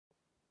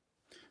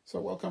So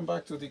welcome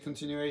back to the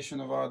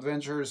continuation of our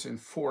adventures in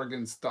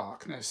Forgan's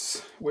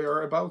Darkness. We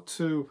are about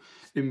to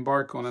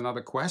embark on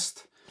another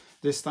quest.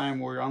 This time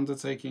we're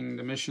undertaking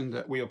the mission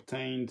that we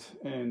obtained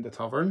in the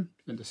tavern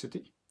in the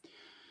city.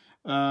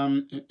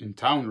 In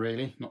town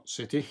really, not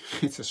city.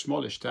 It's a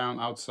smallish town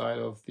outside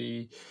of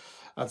the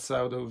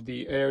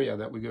area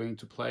that we're going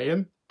to play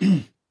in.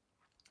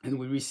 And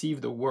we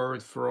received a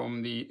word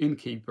from the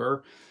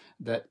innkeeper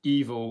that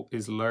evil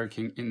is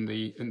lurking in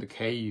the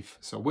cave.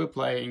 So we're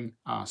playing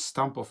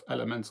Stump of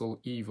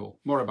Elemental Evil.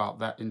 More about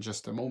that in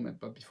just a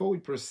moment. But before we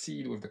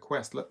proceed with the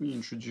quest, let me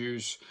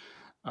introduce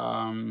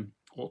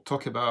or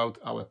talk about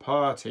our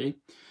party.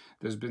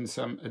 There's been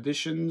some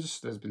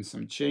additions, there's been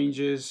some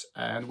changes,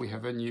 and we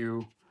have a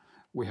new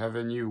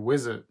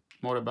wizard.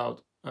 More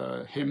about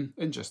him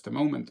in just a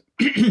moment.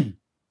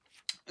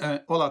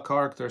 All our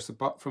characters,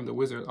 apart from the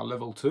wizard, are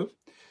level 2.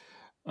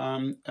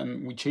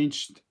 And we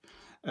changed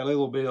a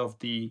little bit of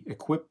the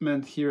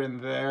equipment here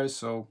and there,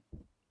 so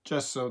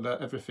just so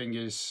that everything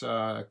is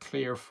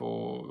clear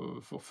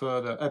for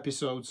further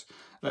episodes,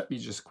 let me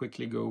just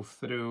quickly go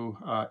through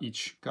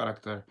each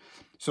character.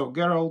 So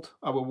Geralt,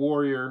 our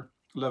warrior,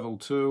 level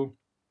 2.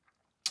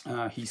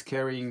 He's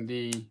carrying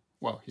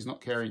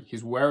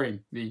he's wearing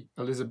the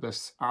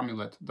Elizabeth's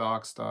amulet,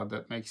 Darkstar,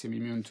 that makes him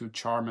immune to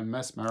charm and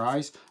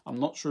mesmerize. I'm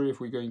not sure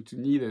if we're going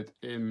to need it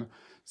in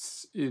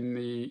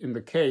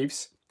the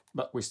caves,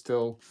 but we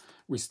still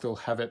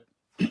have it.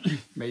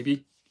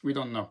 Maybe, we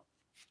don't know.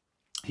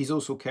 He's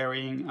also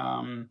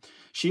carrying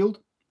shield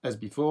as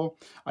before.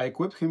 I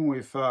equipped him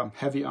with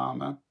heavy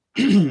armor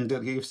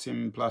that gives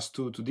him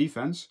 +2 to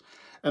defense,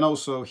 and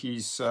also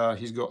he's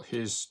got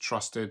his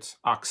trusted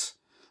axe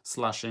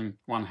slashing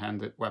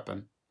one-handed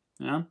weapon.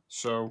 Yeah,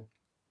 so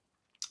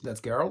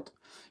that's Geralt.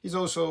 He's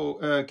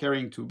also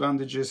carrying 2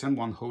 bandages and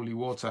 1 holy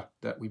water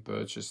that we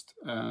purchased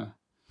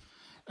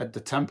at the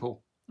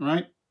temple,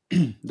 right?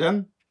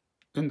 Then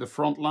in the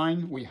front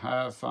line we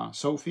have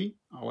Sophie,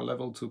 our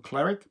level 2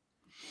 cleric.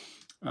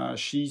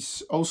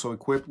 She's also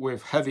equipped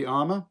with heavy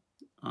armor,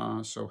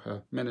 so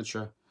her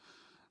miniature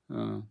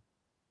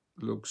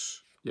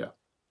looks, yeah,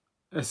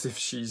 as if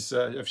she's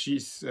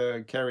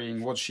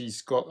carrying what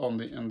she's got on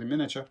the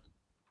miniature.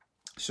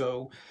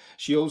 So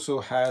she also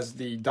has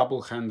the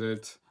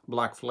double-handed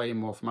Black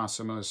Flame of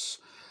Maximus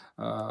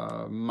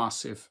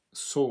massive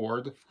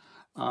sword.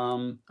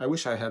 I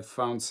wish I had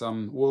found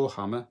some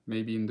Warhammer,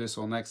 maybe in this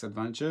or next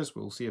adventures.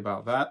 We'll see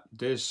about that.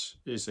 This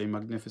is a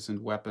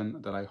magnificent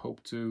weapon that I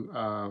hope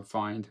to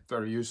find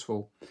very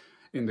useful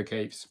in the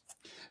caves.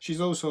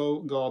 She's also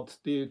got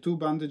the 2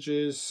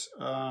 bandages,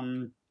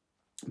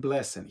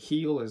 bless and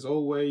heal as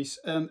always,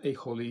 and a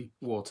holy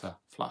water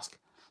flask.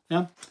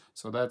 Yeah,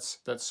 so that's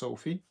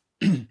Sophie.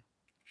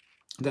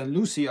 Then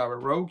Lucy, our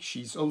rogue,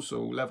 she's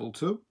also level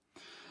 2.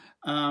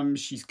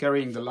 She's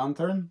carrying the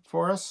lantern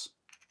for us,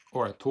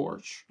 or a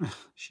torch.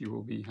 She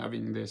will be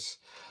having this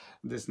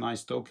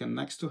nice token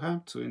next to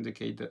her to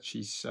indicate that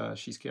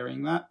she's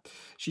carrying that.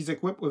 She's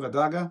equipped with a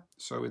dagger,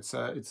 so it's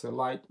a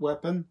light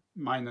weapon,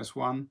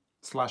 -1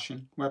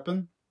 slashing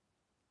weapon.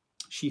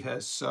 She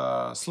has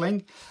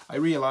sling. I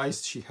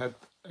realized she had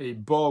a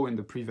bow in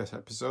the previous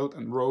episode,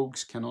 and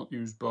rogues cannot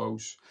use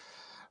bows.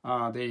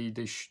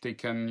 They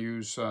can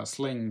use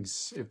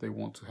slings if they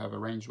want to have a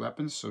ranged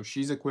weapon. So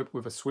she's equipped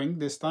with a swing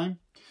this time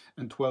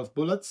and 12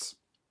 bullets.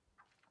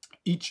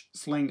 Each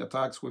sling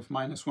attacks with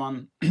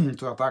 -1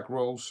 to attack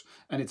rolls,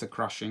 and it's a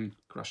crushing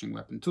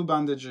weapon. 2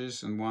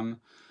 bandages and 1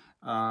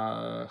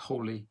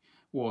 holy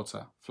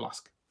water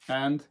flask.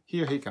 And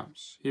here he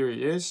comes. Here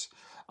he is,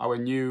 our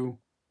new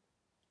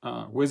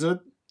wizard.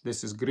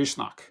 This is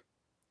Grishnak,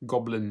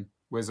 goblin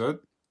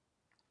wizard.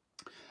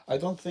 I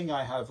don't think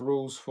I have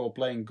rules for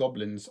playing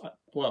goblins.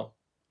 Well,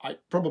 I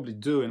probably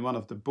do in one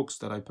of the books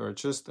that I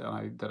purchased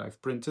that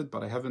I've printed,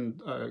 but I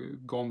haven't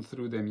gone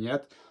through them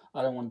yet.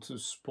 I don't want to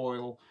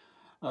spoil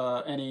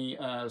any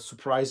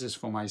surprises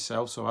for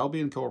myself, so I'll be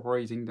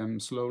incorporating them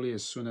slowly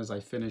as soon as I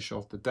finish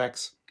off the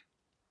decks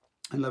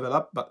and level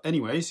up. But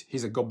anyways,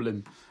 he's a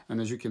goblin, and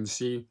as you can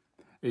see,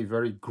 a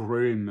very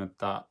grim at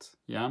that.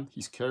 Yeah,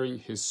 he's carrying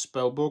his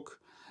spell book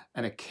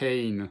and a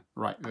cane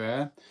right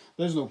there.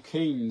 There's no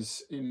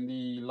canes in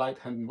the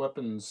light-handed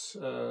weapons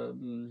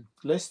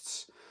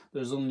lists.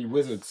 There's only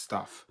wizard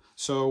staff.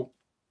 So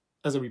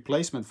as a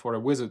replacement for a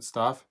wizard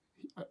staff,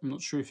 I'm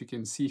not sure if you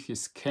can see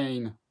his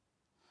cane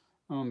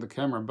on the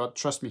camera, but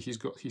trust me, he's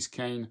got his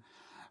cane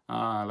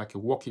like a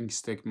walking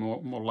stick,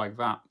 more like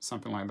that,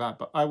 something like that.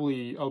 But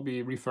I'll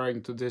be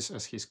referring to this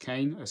as his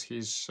cane, as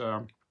his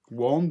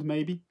wand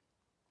maybe.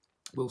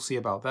 We'll see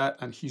about that.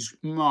 And his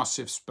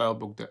massive spell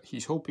book that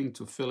he's hoping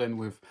to fill in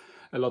with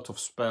a lot of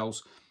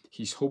spells.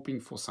 He's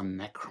hoping for some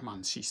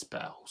necromancy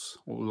spells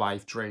or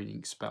life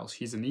draining spells.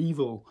 He's an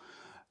evil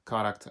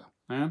character.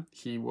 Yeah?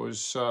 He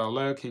was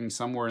lurking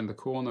somewhere in the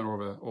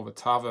corner of a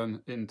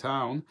tavern in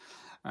town,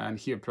 and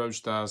he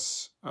approached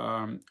us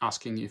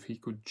asking if he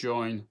could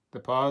join the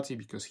party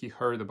because he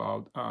heard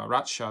about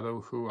Rat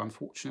Shadow, who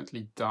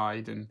unfortunately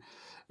died in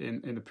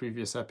the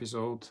previous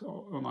episode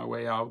on our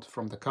way out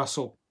from the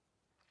castle.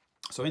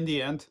 So in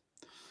the end,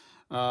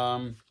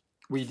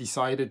 we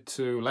decided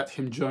to let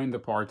him join the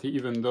party,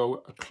 even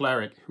though a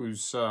cleric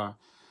who's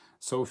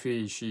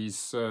Sophie,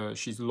 she's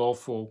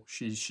lawful.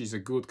 She's a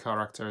good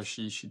character.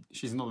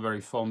 She's not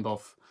very fond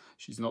of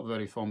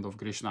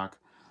Grishnak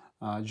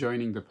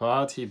joining the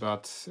party.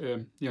 But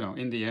you know,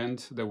 in the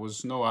end, there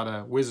was no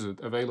other wizard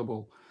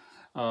available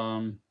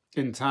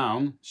in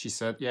town. She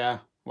said, "Yeah,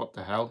 what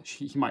the hell?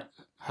 He might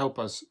help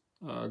us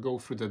go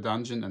through the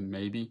dungeon, and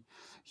maybe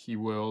he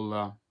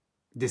will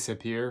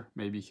disappear.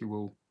 Maybe he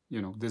will,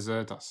 you know,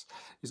 desert us."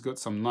 He's got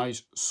some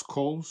nice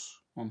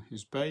skulls on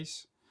his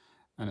base.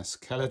 And a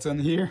skeleton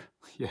here.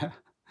 Yeah,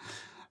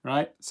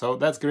 right. So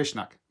that's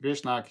Grishnak.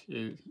 Grishnak,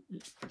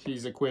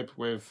 he's equipped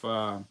with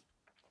a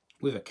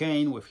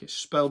cane, with his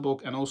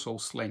spellbook, and also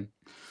sling.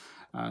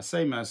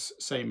 Same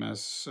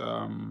as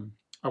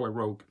our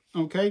rogue.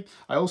 Okay.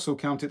 I also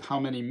counted how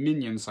many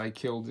minions I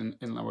killed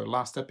in our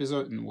last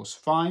episode, and it was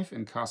 5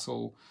 in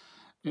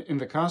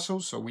the castle.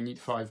 So we need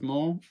 5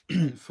 more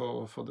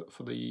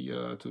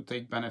to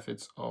take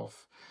benefits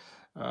of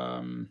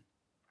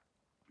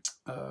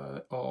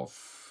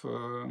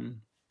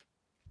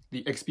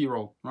the XP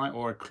roll, right,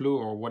 or a clue,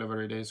 or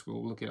whatever it is.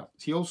 We'll look it up.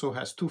 He also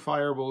has 2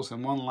 fireballs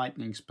and 1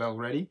 lightning spell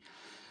ready.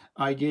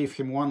 I gave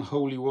him 1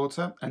 holy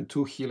water and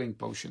 2 healing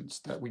potions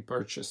that we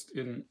purchased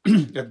in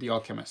at the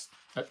alchemist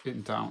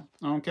in town.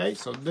 Okay,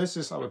 so this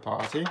is our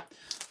party.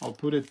 I'll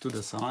put it to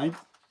the side.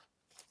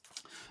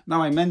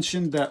 Now, I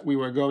mentioned that we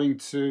were going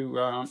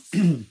to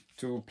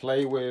to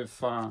play with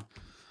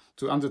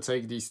to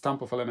undertake the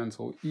Stump of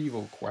Elemental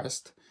Evil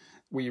quest.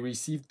 We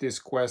received this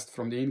quest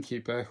from the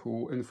innkeeper,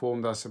 who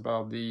informed us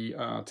about the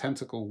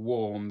tentacle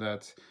worm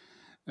that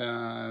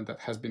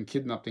has been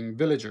kidnapping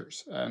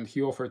villagers, and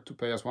he offered to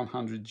pay us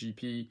 100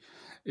 GP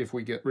if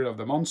we get rid of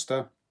the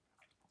monster.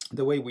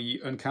 The way we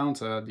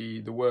encounter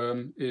the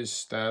worm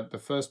is that the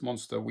first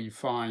monster we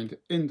find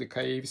in the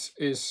caves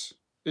is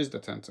the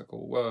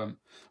tentacle worm.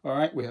 All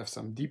right, we have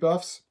some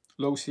debuffs,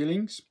 low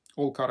ceilings.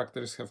 All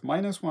characters have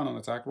 -1 on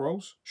attack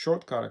rolls.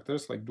 Short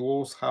characters like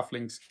dwarves,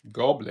 halflings,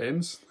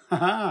 goblins,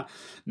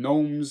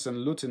 gnomes and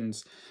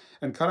lutins,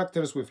 and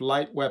characters with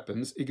light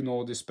weapons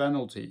ignore this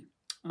penalty.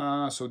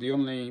 So the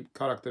only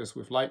characters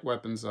with light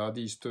weapons are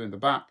these 2 in the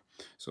back.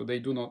 So they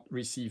do not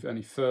receive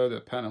any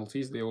further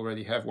penalties. They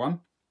already have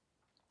 1.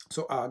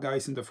 So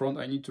guys in the front,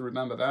 I need to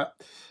remember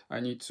that. I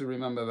need to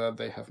remember that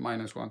they have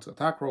 -1 to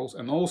attack rolls.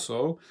 And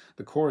also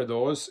the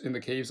corridors in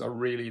the caves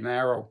are really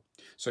narrow.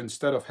 So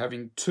instead of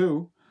having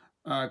 2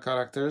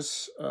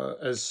 characters,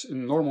 as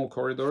in normal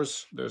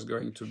corridors, there's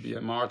going to be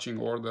a marching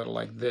order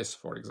like this,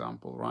 for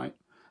example, right?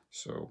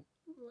 So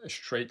a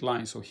straight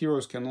line. So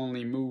heroes can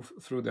only move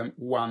through them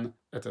 1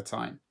 at a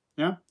time.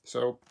 Yeah.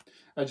 So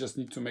I just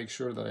need to make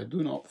sure that I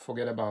do not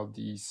forget about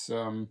these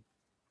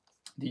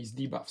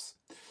debuffs.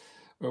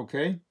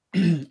 Okay.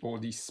 Or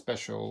these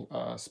special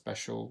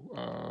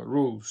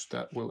rules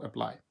that will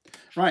apply.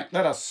 Right.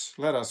 Let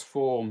us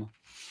form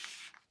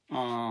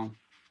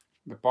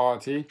the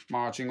party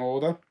marching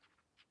order.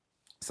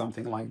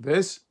 Something like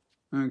this.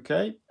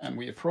 Okay, and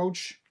we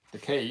approach the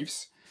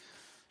caves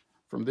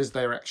from this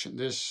direction.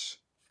 This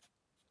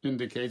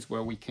indicates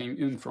where we came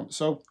in from.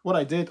 So what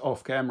I did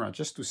off camera,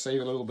 just to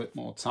save a little bit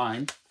more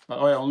time, but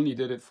I only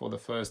did it for the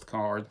first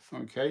card.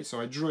 Okay,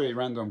 so I drew a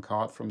random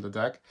card from the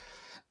deck,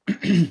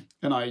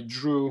 and I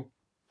drew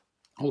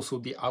also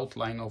the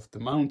outline of the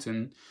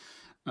mountain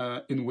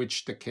in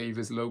which the cave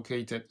is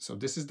located. So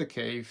this is the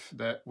cave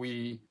that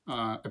we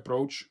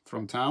approach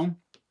from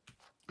town.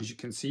 As you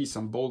can see,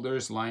 some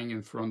boulders lying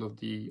in front of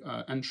the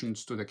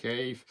entrance to the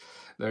cave.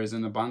 There is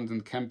an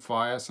abandoned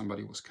campfire.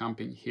 Somebody was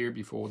camping here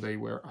before they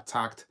were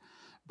attacked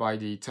by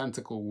the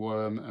tentacle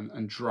worm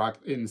and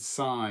dragged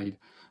inside.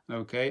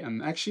 Okay,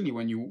 and actually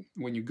when you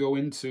go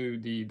into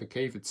the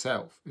cave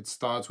itself, it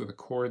starts with a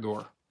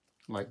corridor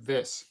like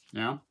this.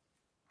 Yeah,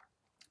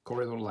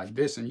 corridor like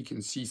this, and you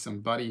can see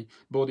some dead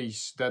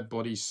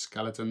bodies,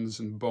 skeletons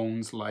and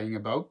bones lying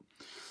about.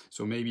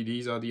 So maybe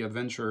these are the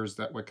adventurers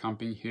that were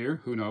camping here.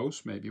 Who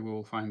knows? Maybe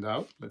we'll find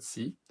out. Let's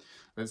see.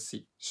 Let's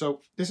see.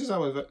 So this is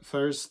our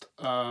first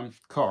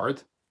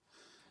card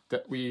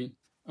that we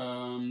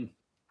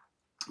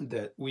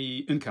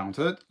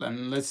encountered.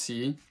 And let's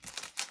see.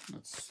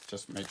 Let's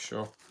just make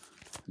sure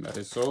that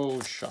it's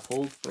all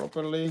shuffled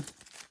properly,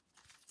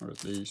 or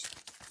at least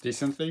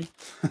decently.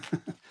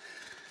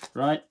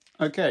 Right.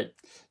 Okay.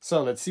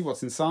 So let's see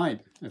what's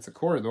inside. It's a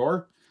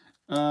corridor.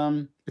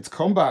 It's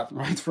combat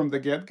right from the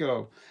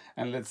get-go.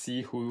 And let's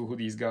see who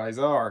these guys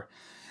are.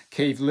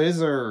 Cave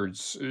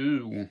lizards.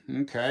 Ooh,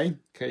 okay.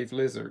 Cave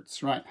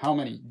lizards. Right, how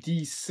many?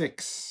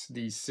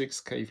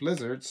 D6 cave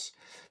lizards.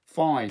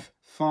 5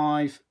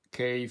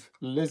 cave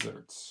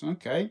lizards.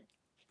 Okay.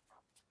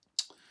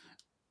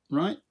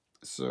 Right,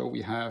 so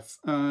we have,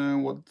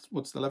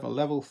 what's the level?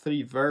 Level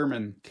 3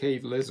 vermin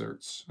cave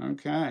lizards.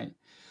 Okay.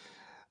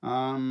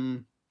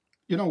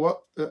 You know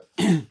what?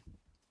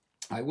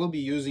 I will be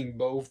using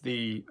both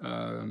the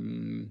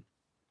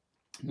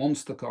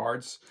monster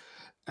cards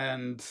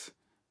and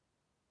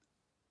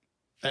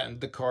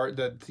the card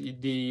that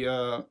the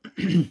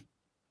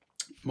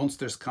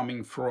monsters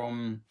coming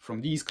from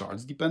these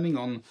cards, depending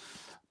on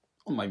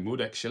my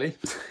mood actually.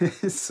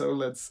 So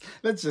let's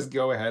just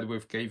go ahead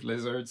with cave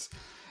lizards,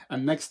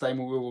 and next time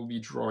we will be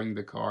drawing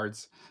the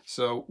cards.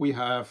 So we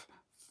have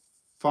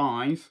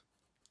 5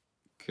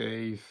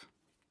 cave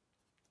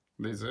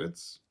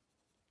lizards.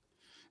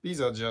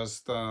 These are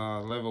just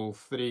level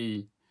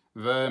 3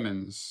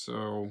 vermin,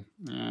 so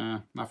yeah,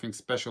 nothing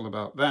special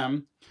about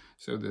them.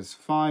 So there's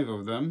 5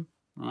 of them,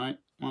 right?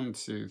 1,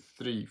 2,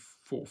 3,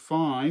 4,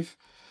 5.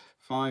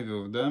 5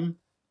 of them.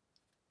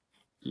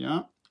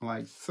 Yeah,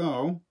 like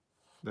so.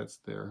 That's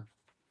their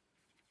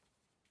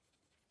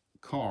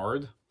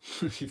card,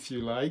 if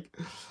you like,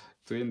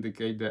 to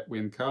indicate that we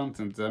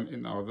encountered them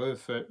in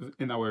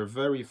our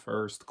very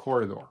first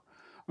corridor.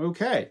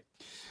 Okay.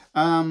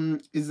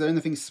 Is there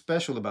anything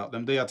special about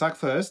them? They attack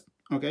first.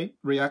 Okay.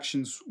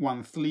 Reactions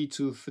 1 flee,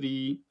 2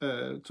 3,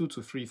 2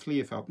 to 3 flee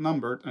if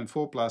outnumbered, and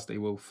 4+ they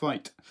will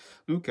fight.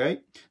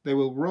 Okay. They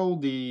will roll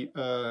the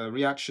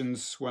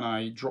reactions when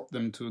I drop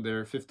them to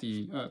their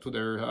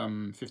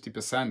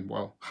 50%.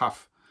 Well,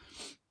 half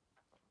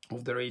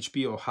of their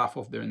HP or half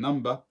of their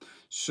number.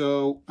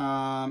 So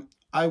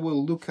I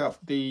will look up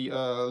the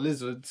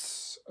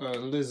lizards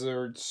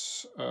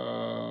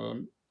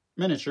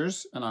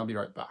miniatures, and I'll be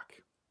right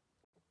back.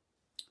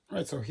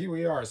 Right, so here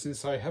we are.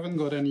 Since I haven't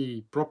got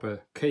any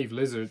proper cave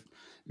lizard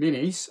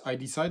minis, I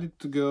decided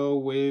to go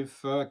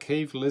with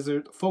cave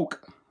lizard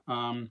folk.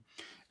 And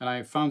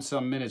I found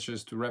some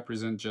miniatures to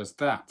represent just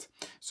that.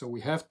 So we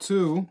have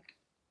 2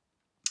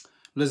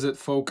 lizard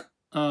folk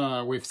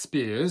with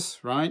spears,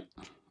 right,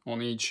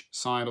 on each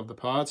side of the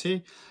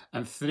party,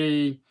 and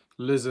 3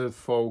 lizard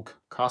folk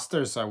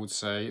casters, I would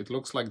say. It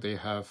looks like they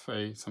have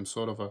some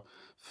sort of a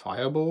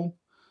fireball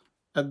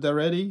at the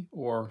ready,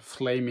 or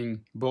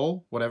flaming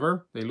ball,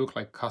 whatever. They look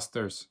like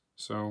casters.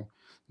 So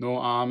no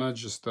armor,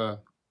 just a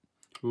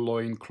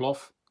loin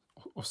cloth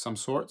of some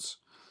sorts.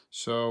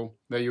 So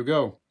there you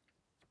go.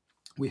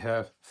 We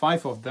have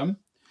 5 of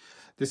them.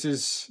 This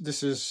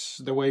is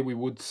the way we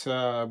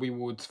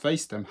would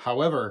face them.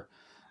 However,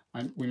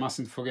 we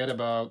mustn't forget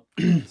about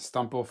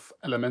Stump of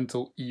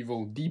Elemental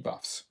Evil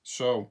debuffs.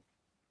 So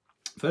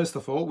first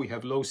of all, we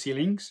have low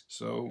ceilings.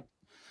 So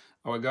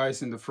our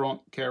guys in the front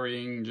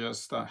carrying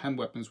just hand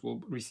weapons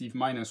will receive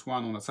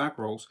 -1 on attack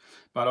rolls.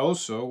 But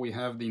also we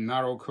have the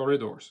narrow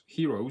corridors.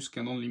 Heroes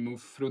can only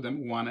move through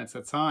them 1 at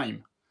a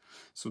time.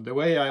 So the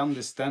way I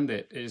understand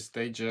it is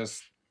they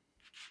just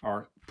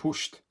are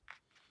pushed,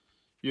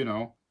 you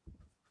know.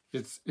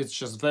 It's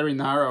just very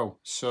narrow.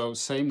 So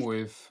same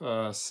with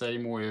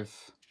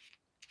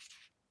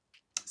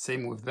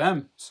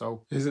them.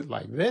 So is it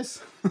like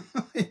this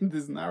in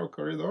this narrow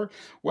corridor?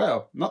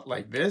 Well, not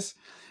like this.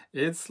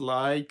 It's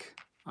like,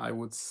 I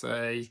would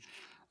say,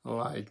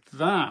 like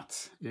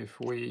that. If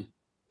we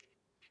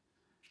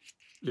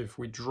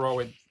draw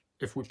it,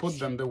 if we put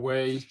them the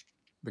way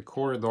the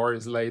corridor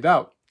is laid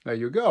out. There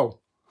you go.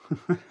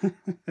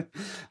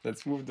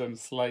 Let's move them,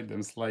 slide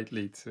them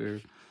slightly to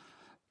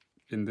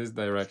in this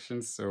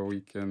direction so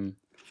we can.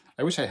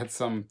 I wish I had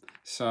some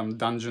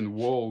dungeon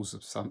walls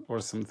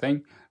or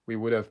something. We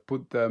would have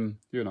put them,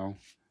 you know,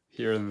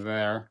 here and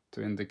there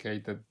to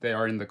indicate that they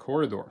are in the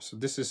corridor. So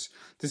this is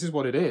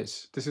what it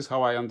is. This is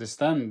how I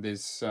understand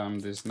this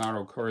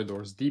narrow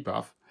corridors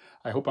debuff.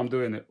 I hope I'm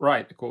doing it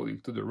right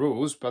according to the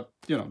rules, but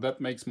you know,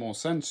 that makes more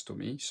sense to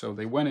me. So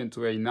they went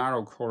into a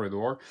narrow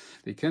corridor.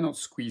 They cannot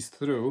squeeze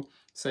through,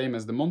 same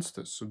as the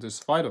monsters. So there's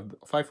 5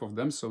 of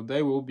them, so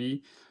they will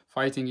be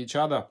fighting each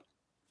other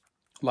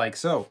like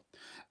so.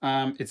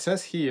 It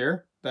says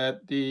here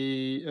that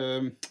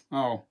the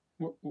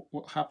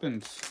what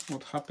happened?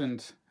 What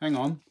happened? Hang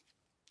on.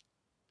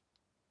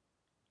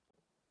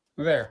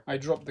 There, I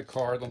dropped the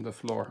card on the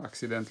floor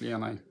accidentally,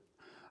 and I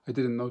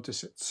didn't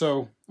notice it.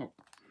 So, oh,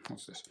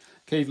 what's this?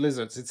 Cave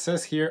lizards. It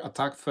says here,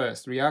 attack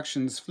first.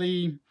 Reactions: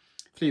 flee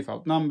if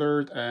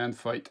outnumbered, and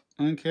fight.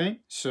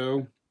 Okay,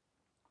 so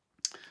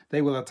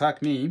they will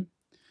attack me.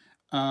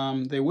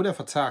 They would have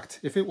attacked,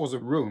 if it was a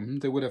room,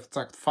 they would have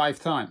attacked 5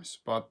 times.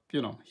 But,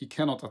 you know, he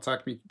cannot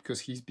attack me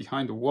because he's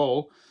behind the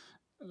wall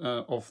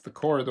of the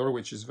corridor,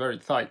 which is very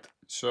tight.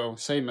 So,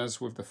 same as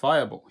with the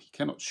fireball. He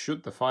cannot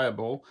shoot the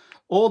fireball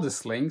or the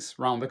slings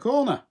round the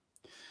corner.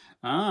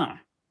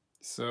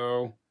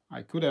 So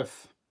I could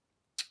have...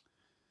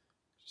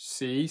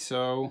 See,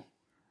 so,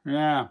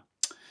 yeah.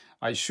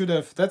 I should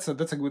have. That's a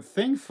good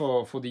thing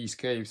for these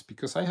caves,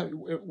 because I have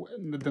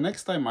the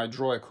next time I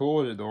draw a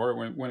corridor,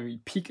 when we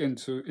peek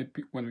into it,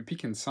 when we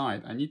peek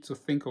inside, I need to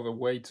think of a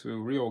way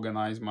to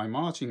reorganize my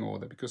marching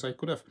order, because I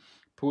could have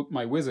put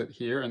my wizard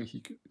here, and he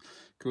could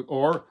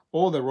or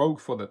the rogue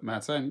for that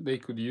matter, and they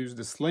could use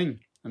the sling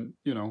and,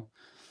 you know,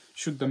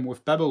 shoot them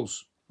with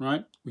pebbles.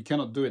 Right? We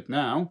cannot do it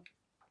now.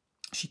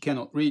 She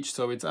cannot reach,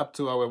 so it's up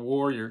to our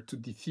warrior to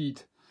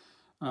defeat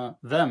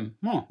them.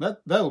 Oh,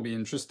 that'll be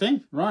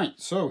interesting. Right,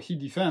 so he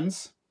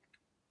defends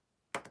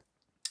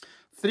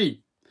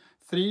 3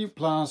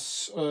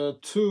 plus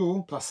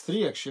 2 plus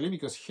 3 actually,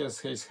 because he has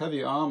his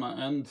heavy armor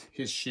and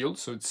his shield,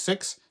 so it's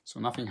 6, so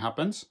nothing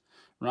happens.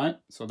 Right,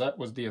 so that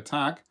was the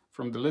attack.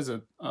 from the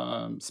lizard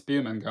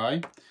spearman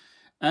guy.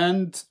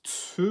 And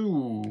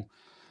 2,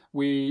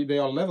 they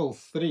are level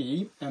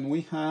 3, and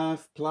we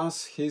have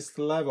plus his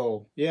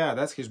level. Yeah,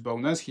 that's his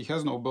bonus. He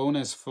has no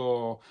bonus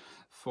for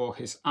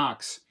his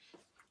axe,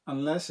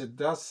 unless it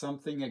does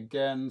something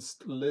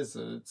against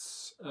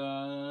lizards.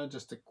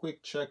 Just a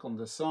quick check on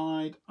the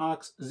side.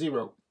 Axe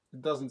 0.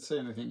 It doesn't say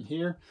anything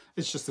here.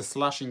 It's just a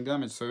slashing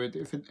damage. So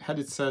if it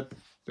had said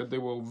that they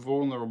were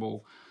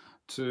vulnerable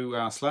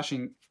to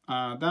slashing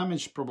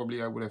damage,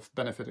 probably I would have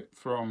benefited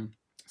from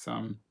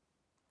some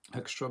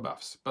extra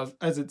buffs. But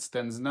as it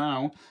stands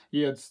now,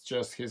 it's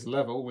just his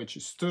level, which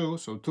is 2.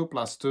 So 2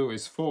 plus 2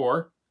 is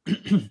 4.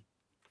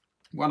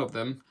 One of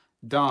them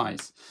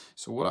dies.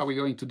 So what are we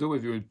going to do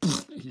with you?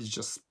 He's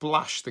just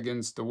splashed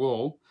against the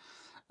wall,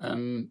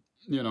 and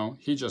you know,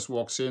 he just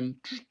walks in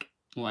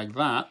like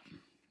that.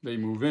 They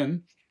move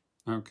in.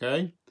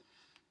 Okay,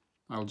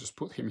 I'll just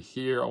put him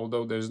here,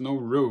 although there's no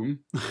room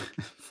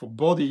for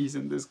bodies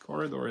in this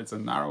corridor. It's a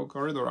narrow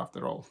corridor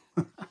after all.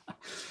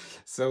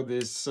 So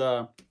this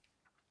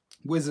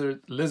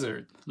wizard,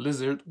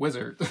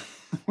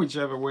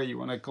 whichever way you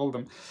want to call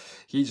them,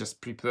 he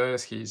just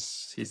prepares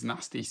his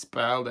nasty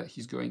spell that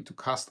he's going to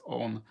cast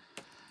on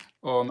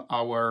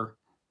our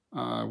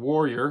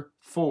warrior.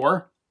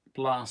 4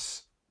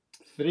 plus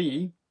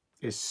 3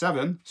 is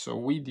 7, so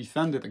we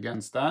defended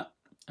against that,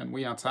 and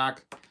we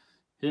attack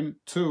him.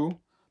 2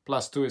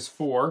 plus 2 is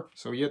 4,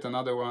 so yet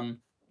another one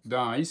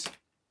dies.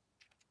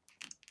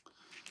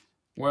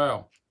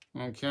 Well,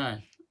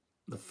 okay.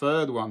 The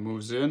third one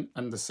moves in,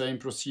 and the same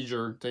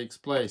procedure takes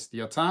place.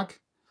 The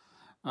attack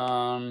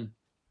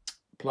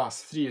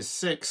plus 3 is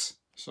 6,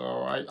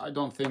 so I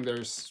don't think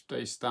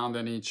they stand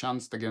any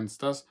chance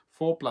against us.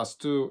 4 plus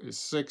 2 is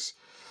 6.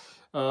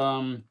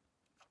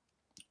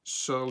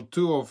 So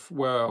 2 of,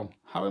 well,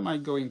 how am I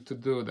going to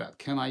do that?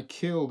 Can I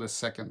kill the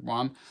second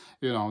one?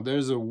 You know,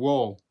 there's a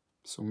wall,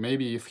 so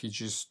maybe if he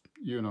just,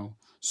 you know,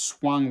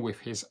 swung with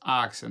his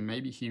axe and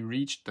maybe he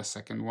reached the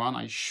second one,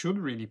 I should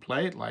really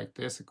play it like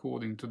this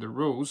according to the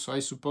rules. So I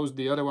suppose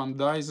the other one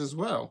dies as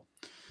well.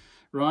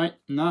 Right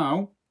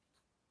now,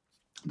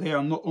 they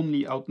are not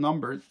only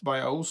outnumbered, but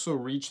I also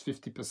reached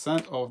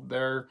 50% of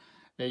their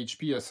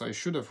HP, as I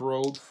should have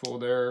rolled for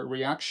their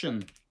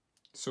reaction.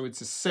 So it's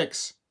a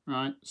 6,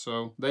 right?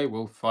 So they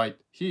will fight.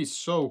 He's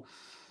so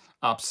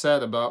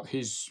upset about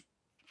his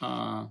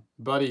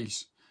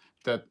buddies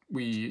that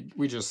we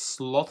just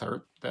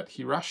slaughtered that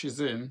he rushes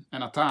in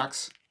and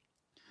attacks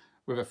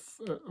with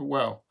a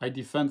well, I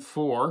defend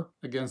 4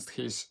 against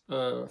his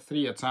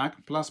 3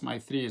 attack, plus my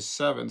 3 is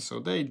 7, so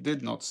they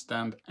did not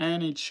stand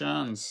any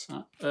chance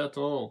at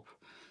all.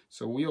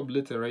 So we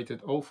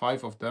obliterated all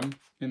 5 of them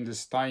in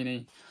this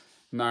tiny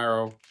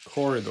narrow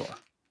corridor.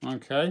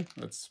 Okay,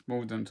 let's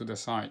move them to the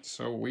side.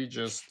 So we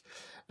just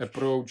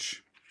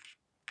approach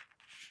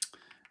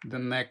the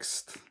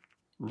next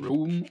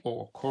room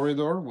or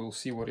corridor. We'll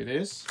see what it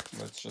is.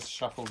 Let's just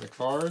shuffle the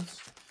cards.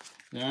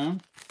 Yeah.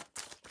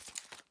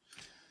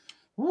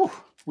 Woo.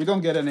 We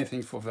don't get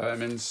anything for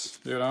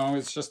vermins, you know,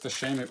 it's just a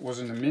shame it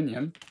wasn't a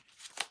minion.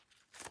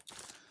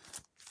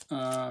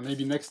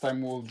 Maybe next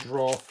time we'll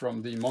draw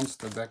from the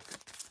monster deck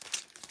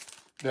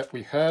that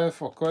we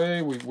have.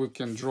 Okay, we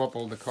can drop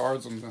all the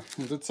cards on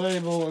the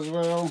table as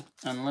well.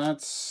 And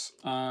let's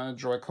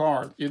draw a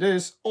card. It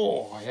is,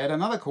 oh, I had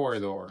another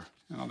corridor,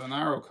 another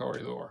narrow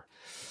corridor.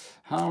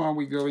 How are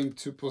we going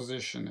to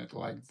position it?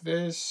 Like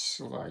this,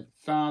 like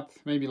that,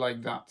 maybe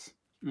like that.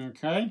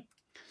 Okay,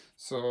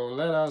 so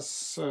let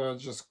us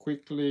just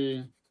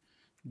quickly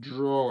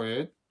draw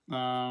it.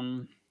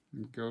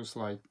 It goes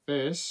like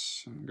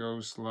this, and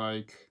goes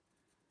like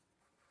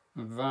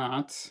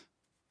that.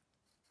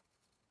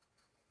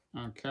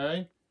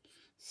 Okay,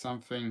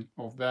 something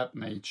of that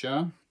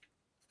nature.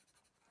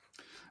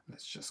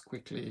 Let's just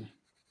quickly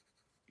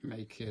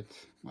make it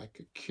like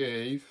a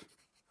cave.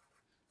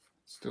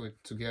 Let's do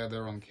it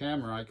together on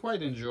camera. I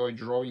quite enjoy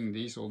drawing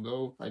these,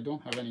 although I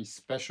don't have any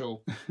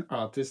special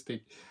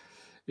artistic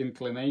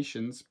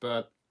inclinations,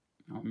 but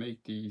I'll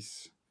make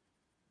these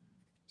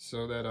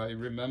so that I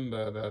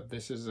remember that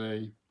this is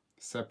a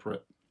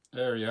separate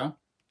area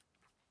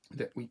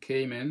that we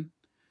came in.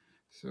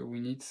 So we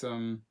need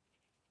some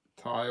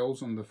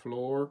tiles on the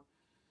floor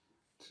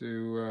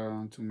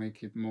to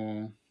make it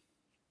more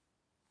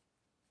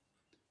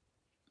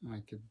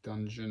like a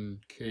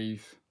dungeon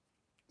cave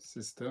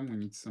system. We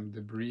need some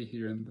debris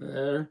here and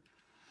there.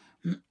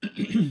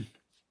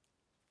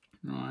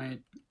 Right,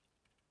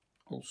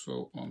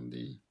 also on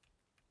the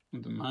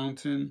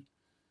mountain,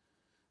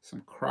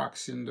 some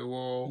cracks in the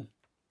wall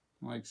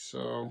like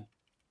so.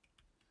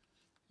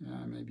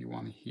 Yeah, maybe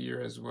one here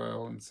as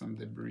well, and some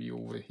debris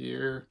over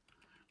here.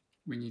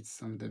 We need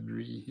some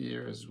debris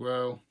here as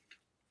well.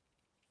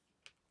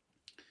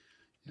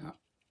 Yeah.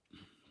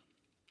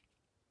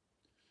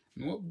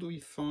 And what do we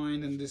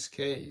find in this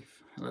cave?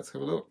 Let's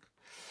have a look.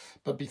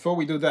 But before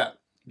we do that,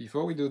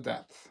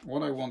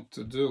 what I want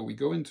to do, we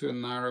go into a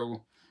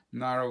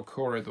narrow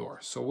corridor.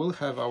 So we'll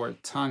have our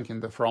tank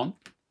in the front.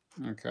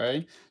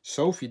 Okay.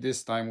 Sophie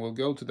this time will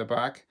go to the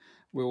back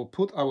we will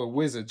put our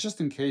wizard just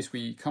in case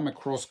we come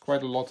across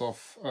quite a lot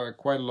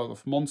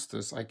of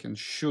monsters. I can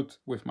shoot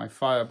with my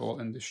fireball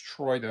and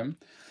destroy them.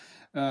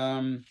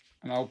 And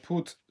I'll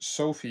put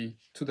Sophie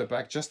to the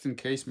back just in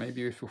case.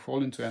 Maybe if we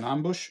fall into an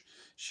ambush,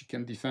 she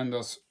can defend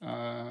us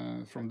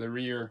from the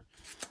rear.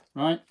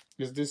 Right?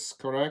 Is this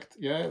correct?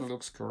 Yeah, it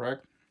looks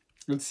correct.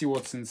 Let's see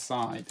what's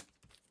inside.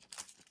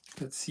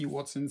 Let's see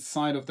what's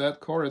inside of that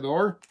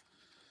corridor.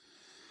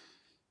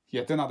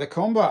 Yet another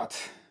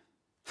combat.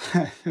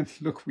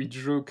 Look, we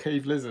drew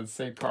Cave Lizard,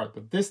 same card,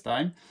 but this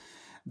time,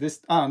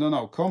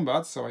 no,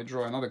 combat, so I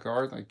draw another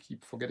card. I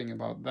keep forgetting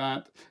about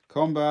that.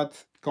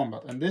 Combat,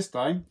 and this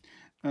time,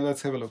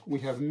 let's have a look. We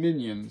have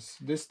minions.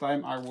 This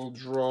time I will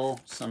draw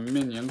some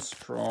minions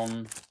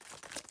from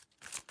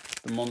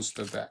the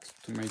monster deck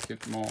to make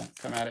it more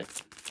thematic.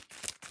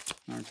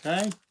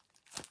 Okay.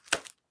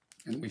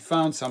 And we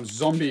found some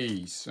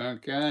zombies.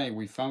 Okay,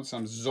 we found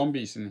some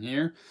zombies in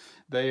here.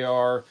 They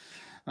are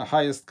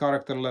highest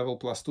character level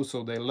 +2,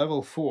 so they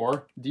level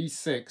 4,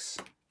 d6,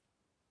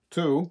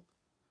 2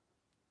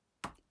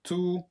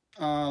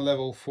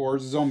 level 4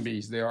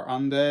 zombies. They are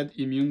undead,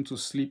 immune to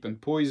sleep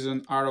and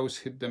poison. Arrows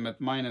hit them at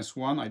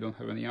 -1. I don't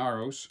have any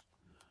arrows.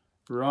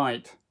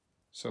 Right,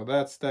 so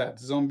that's that.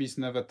 Zombies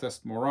never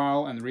test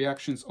morale, and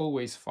reactions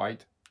always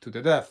fight to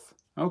the death.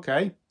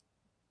 Okay.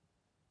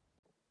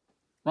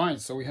 Right,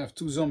 so we have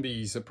 2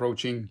 zombies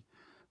approaching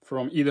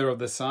from either of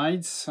the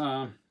sides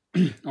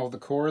of the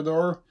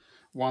corridor.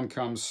 One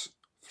comes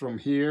from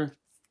here,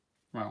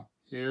 well,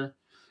 here,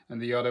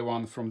 and the other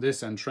one from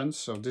this entrance.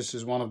 So this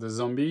is one of the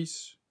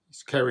zombies.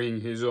 He's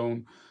carrying his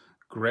own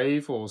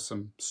grave or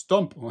some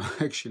stump.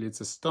 Actually,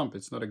 it's a stump.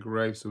 It's not a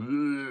grave, so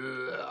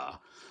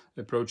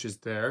approaches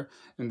there.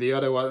 And the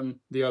other one,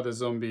 the other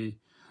zombie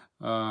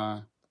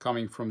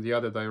coming from the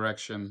other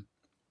direction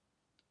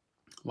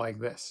like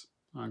this.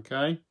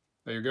 Okay,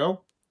 there you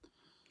go.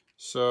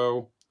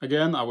 So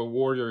again, our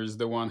warrior is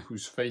the one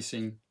who's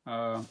facing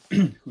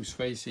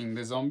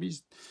the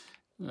zombies,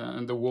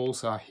 and the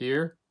walls are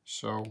here,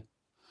 so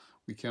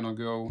we cannot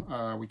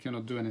go. We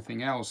cannot do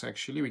anything else.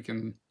 Actually, we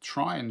can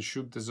try and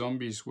shoot the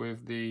zombies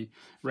with the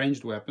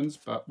ranged weapons,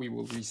 but we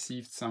will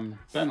receive some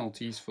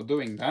penalties for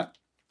doing that.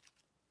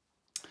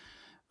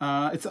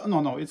 It's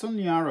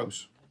only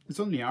arrows. It's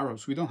only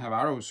arrows. We don't have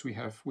arrows. We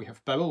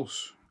have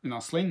pebbles in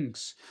our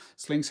slings.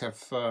 Slings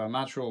have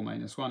natural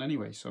 -1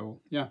 anyway.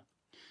 So yeah.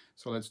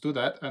 So let's do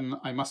that, and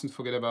I mustn't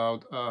forget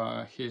about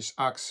his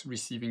axe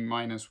receiving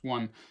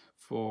 -1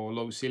 for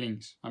low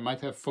ceilings. I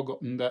might have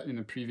forgotten that in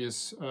a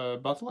previous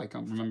battle. I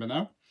can't remember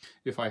now.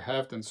 If I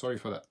have, then sorry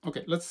for that.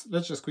 Okay,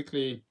 let's just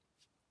quickly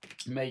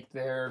make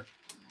their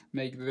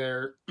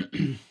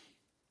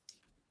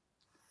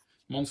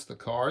monster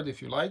card,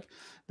 if you like.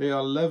 They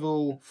are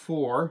level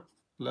 4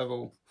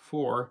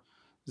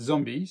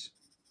 zombies.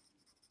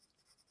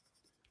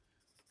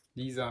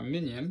 These are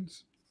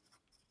minions.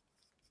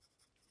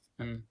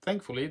 And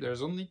thankfully,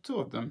 there's only 2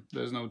 of them.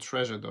 There's no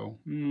treasure, though.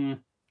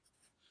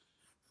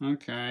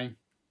 Okay.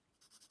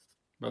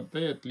 But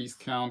they at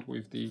least count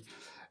with the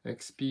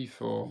XP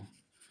for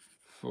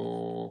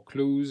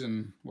clues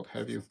and what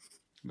have you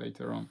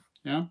later on.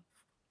 Yeah?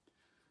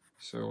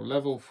 So,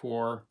 level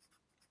 4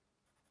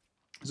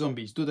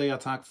 zombies. Do they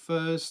attack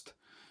first?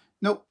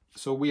 No.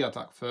 So, we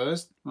attack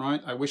first,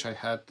 right? I wish I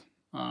had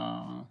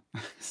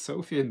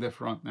Sophie in the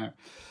front now,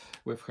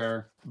 with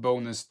her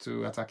bonus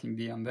to attacking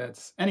the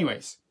undeads.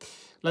 Anyways,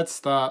 let's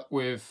start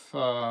with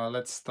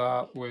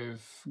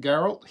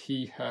Geralt.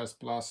 He has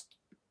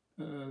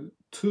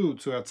 +2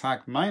 to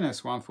attack,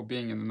 -1 for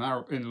being in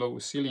low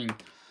ceiling.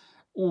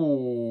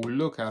 Oh,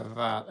 look at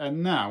that!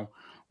 And now,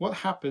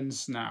 what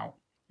happens now?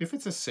 If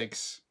it's a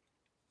 6,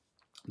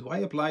 do I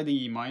apply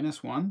the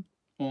 -1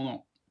 or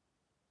not?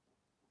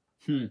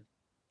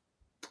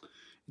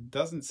 It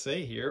doesn't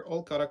say here.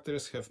 All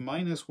characters have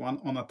 -1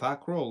 on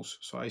attack rolls,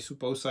 so I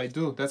suppose I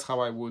do. That's how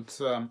I would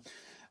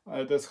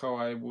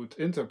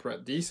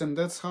interpret these, and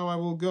that's how I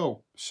will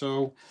go.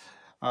 So,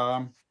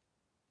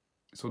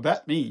 so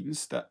that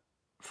means that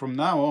from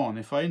now on,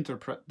 if I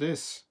interpret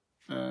this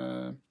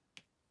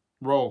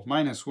roll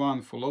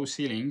 -1 for low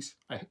ceilings,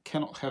 I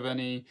cannot have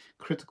any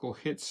critical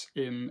hits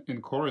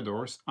in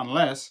corridors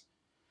unless,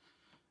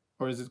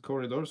 or is it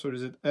corridors or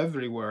is it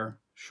everywhere?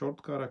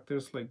 Short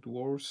characters like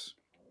dwarves.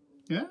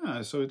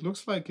 Yeah, so it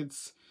looks like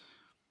it's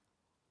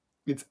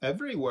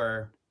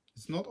everywhere.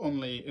 It's not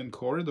only in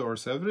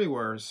corridors,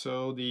 everywhere.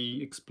 So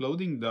the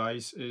exploding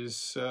dice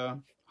is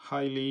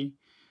highly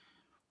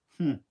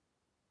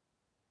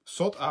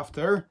sought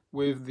after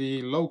with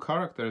the low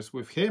characters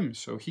with him.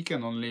 So he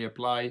can only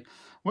apply.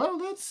 Well,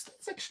 that's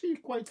actually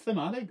quite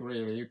thematic,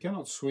 really. You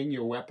cannot swing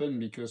your weapon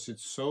because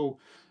it's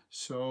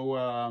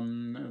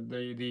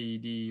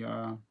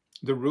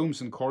the rooms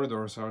and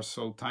corridors are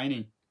so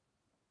tiny.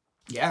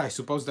 Yeah, I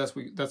suppose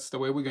that's the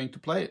way we're going to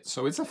play it.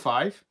 So it's a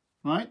 5,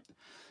 right?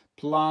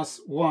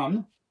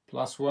 +1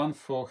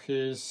 for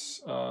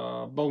his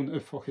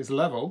for his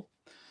level.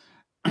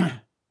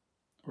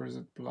 Or is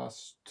it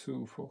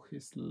 +2 for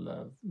his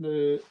level?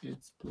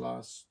 It's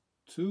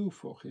 +2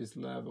 for his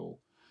level.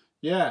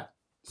 Yeah,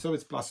 So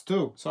it's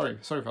 +2. Sorry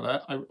for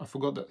that. I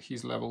forgot that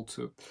he's level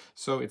 2.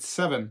 So it's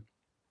 7.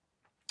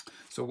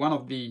 So one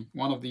of the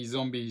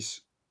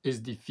zombies is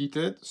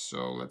defeated.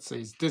 So let's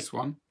say it's this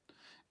one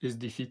is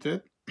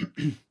defeated.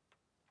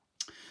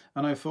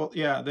 And I thought,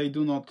 yeah, they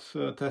do not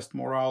test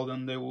morale,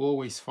 then they will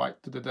always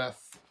fight to the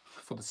death.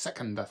 For the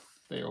second death,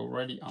 they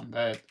already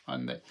undead,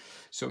 aren't they?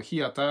 So he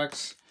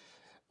attacks.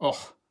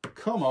 Oh,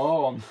 come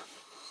on.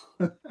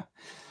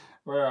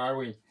 Where are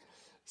we?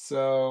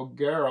 So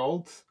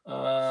Geralt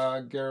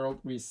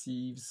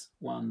receives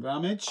 1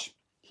 damage.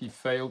 He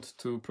failed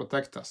to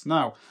protect us.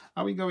 Now,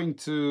 are we going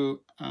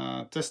to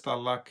test our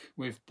luck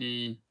with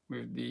the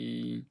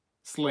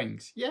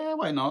slings? Yeah,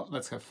 why not?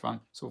 Let's have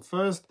fun. So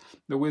first,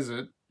 the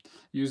wizard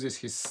uses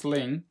his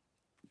sling.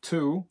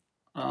 2,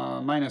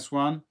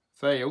 -1,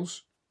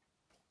 fails.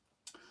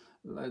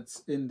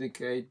 Let's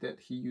indicate that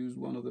he used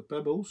one of the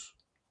pebbles,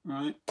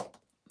 right?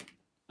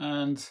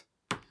 And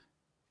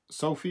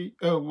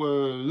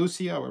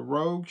Lucy, our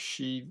rogue,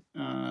 she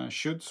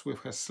shoots with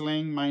her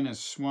sling.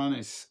 -1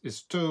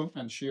 is 2,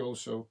 and she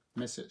also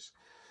misses,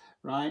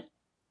 right?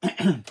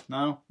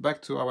 Now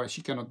back to our,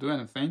 she cannot do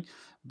anything.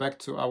 Back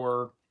to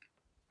our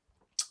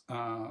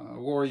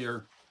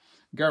warrior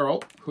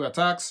Geralt, who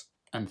attacks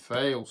and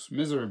fails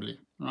miserably,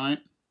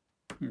 right?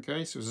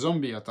 Okay, so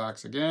zombie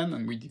attacks again,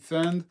 and we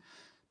defend.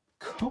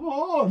 Come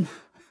on!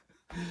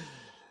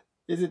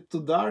 Is it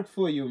too dark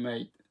for you,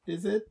 mate?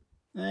 Is it?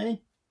 Eh?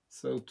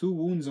 So 2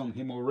 wounds on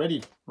him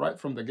already, right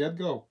from the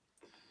get-go.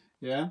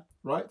 Yeah,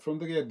 right from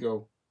the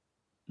get-go.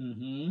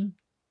 Hang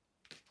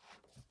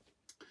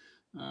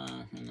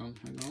on.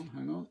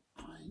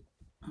 I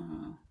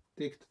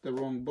ticked the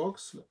wrong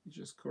box. Let me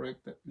just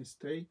correct that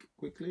mistake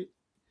quickly.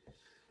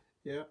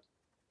 Yeah.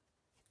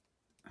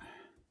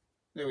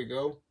 There we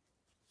go.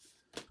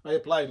 I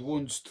applied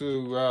wounds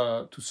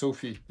to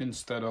Sophie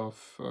instead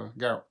of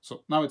Geralt.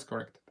 So now it's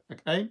correct.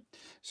 Okay,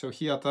 so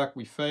he attacked,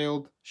 we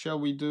failed. Shall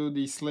we do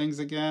the slings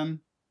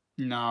again?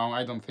 No,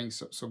 I don't think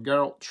so. So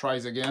Geralt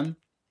tries again.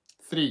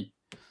 3.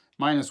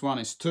 -1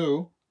 is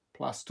 2.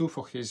 +2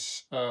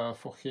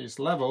 for his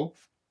level.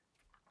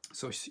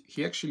 So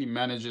he actually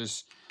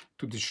manages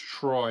to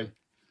destroy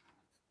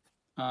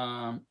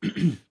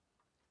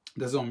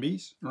the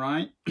zombies,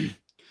 right?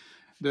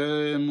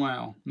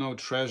 Well, no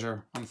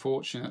treasure,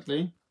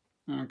 unfortunately.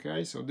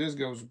 Okay, so this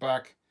goes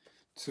back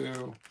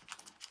to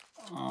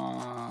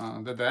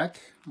the deck.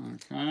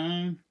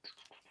 Okay,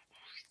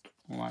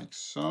 like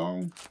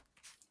so.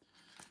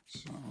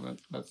 So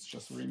let's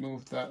just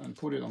remove that and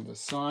put it on the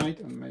side,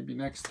 and maybe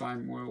next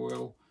time we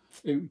will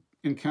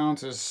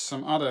encounter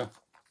some other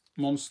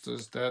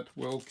monsters that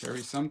will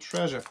carry some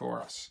treasure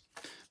for us.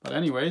 But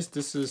anyways,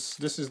 this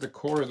is the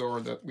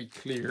corridor that we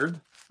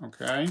cleared.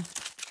 Okay.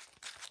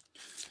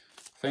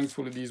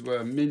 Thankfully, these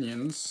were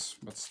minions,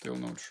 but still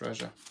no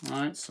treasure. All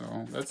right,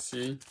 so let's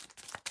see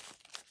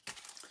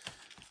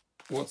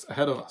what's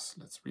ahead of us.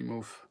 Let's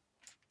remove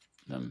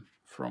them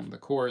from the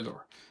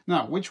corridor.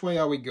 Now, which way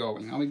are we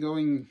going? Are we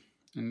going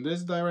in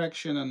this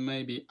direction and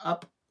maybe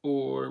up,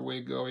 or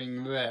we're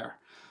going there?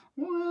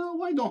 Well,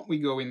 why don't we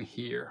go in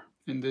here,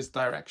 in this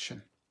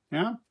direction?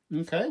 Yeah,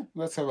 okay,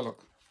 let's have a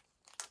look.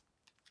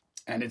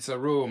 And it's a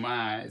room,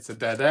 it's a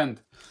dead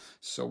end,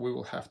 so we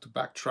will have to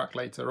backtrack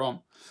later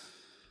on.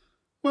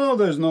 Well,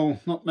 there's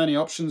not many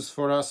options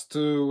for us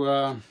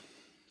to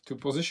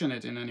position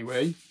it in any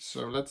way,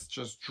 so let's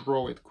just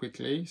draw it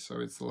quickly. So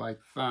it's like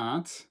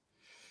that.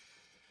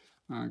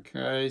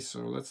 Okay, so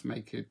let's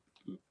make it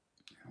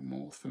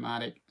more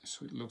thematic,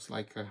 so it looks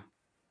like a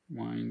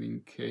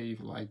winding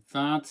cave like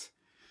that,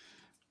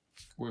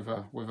 with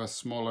a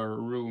smaller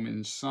room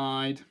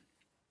inside.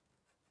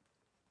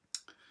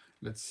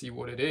 Let's see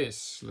what it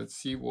is. Let's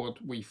see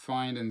what we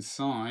find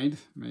inside.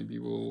 Maybe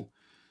we'll,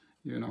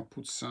 you know,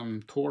 put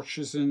some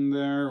torches in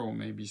there, or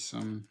maybe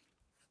some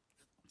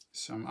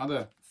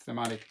other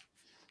thematic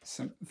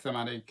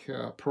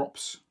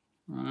props,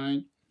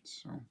 right?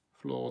 So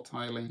floor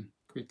tiling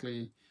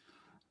quickly.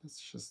 Let's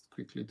just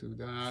quickly do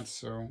that.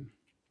 So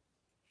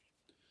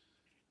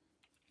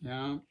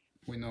yeah,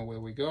 we know where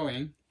we're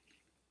going.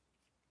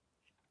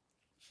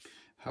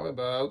 How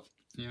about,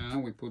 yeah,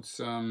 we put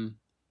some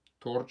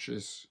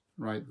torches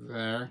right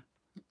there,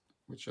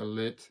 which are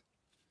lit.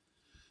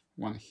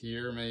 One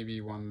here,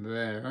 maybe one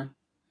there,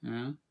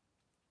 yeah.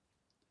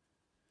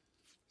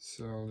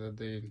 So that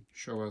they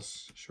show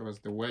us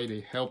the way.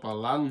 They help our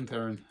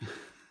lantern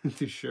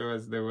to show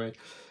us the way.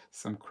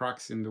 Some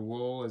cracks in the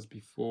wall as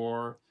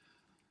before,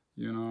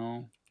 you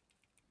know,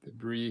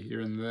 debris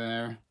here and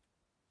there.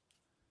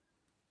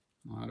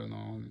 I don't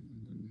know.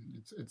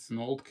 It's an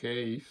old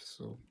cave,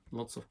 so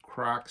lots of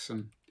cracks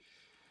and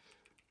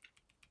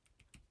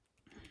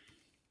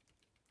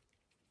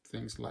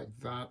things like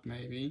that,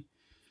 maybe.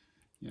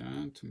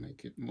 Yeah, to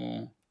make it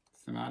more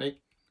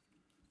thematic,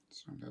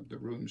 so that the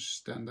rooms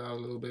stand out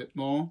a little bit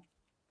more.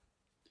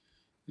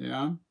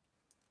 Yeah,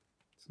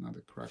 it's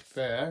another crack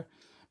there.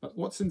 But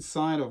what's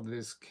inside of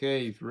this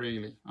cave,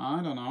 really?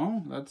 I don't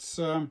know. That's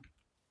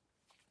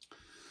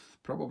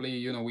probably,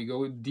 you know, we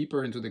go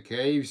deeper into the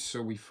cave,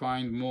 so we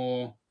find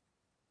more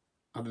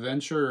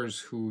adventurers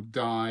who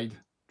died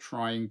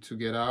trying to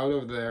get out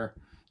of there,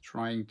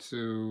 trying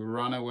to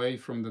run away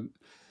from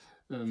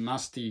the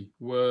nasty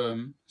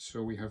worm.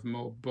 So we have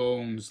more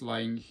bones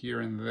lying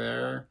here and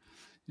there.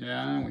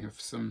 Yeah, we have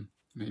some,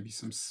 maybe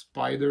some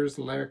spiders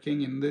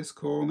lurking in this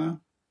corner,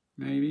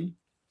 maybe.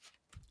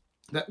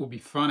 That would be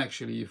fun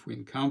actually if we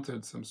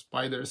encountered some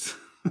spiders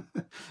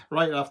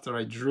right after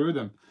I drew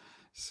them.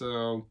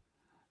 So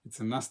it's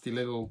a nasty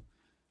little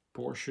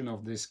portion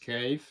of this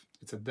cave.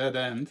 It's a dead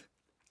end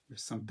with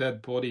some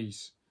dead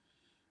bodies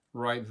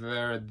right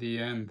there at the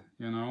end,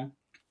 you know,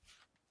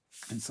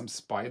 and some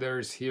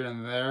spiders here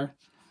and there.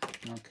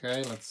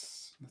 Okay,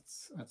 let's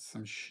add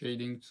some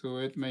shading to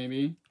it,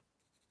 maybe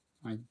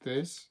like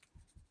this.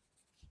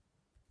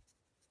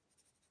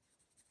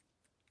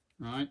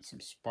 Right, some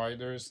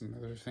spiders and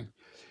everything.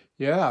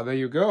 Yeah, there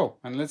you go.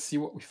 And let's see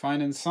what we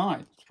find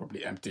inside. It's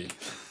probably empty.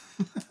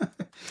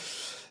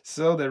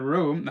 So the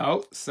room,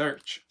 no,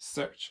 search.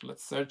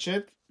 Let's search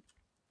it.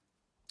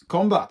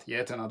 Combat,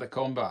 yet another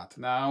combat.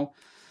 Now,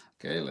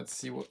 okay, let's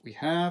see what we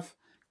have.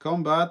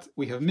 Combat,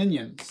 we have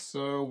minions.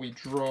 So we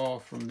draw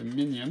from the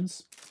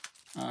minions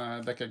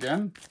deck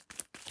again.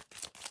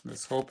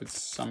 Let's hope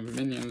it's some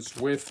minions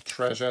with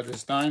treasure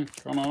this time.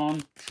 Come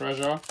on,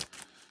 treasure.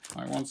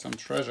 I want some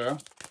treasure.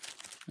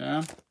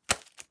 Yeah.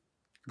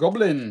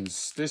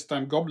 Goblins. This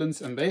time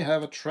goblins, and they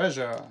have a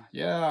treasure.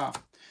 Yeah.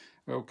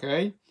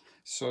 Okay.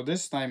 So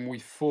this time we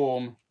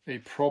form a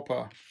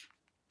proper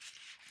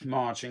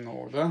marching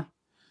order.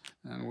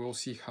 And we'll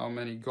see how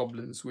many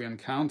goblins we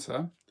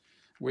encounter.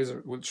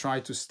 Wizard will try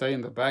to stay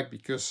in the back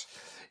because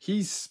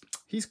he's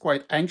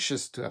quite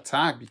anxious to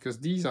attack because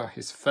these are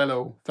his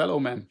fellow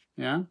men.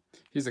 Yeah,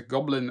 he's a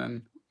goblin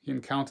and he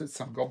encountered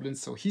some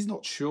goblins, so he's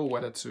not sure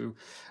whether to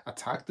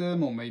attack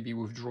them or maybe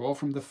withdraw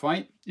from the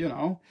fight. You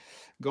know,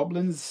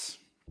 goblins,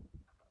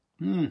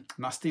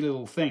 nasty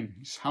little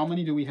things. How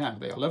many do we have?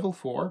 They are level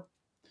 4,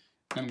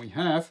 and we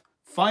have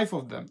 5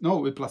 of them.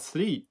 No, plus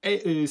 3,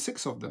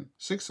 6 of them.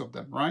 6 of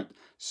them, right?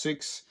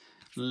 6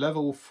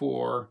 level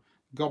 4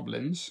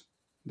 goblins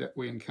that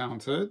we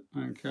encountered.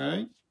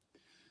 Okay.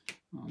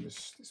 Oh,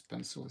 this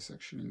pencil is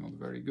actually not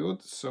very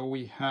good. So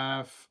we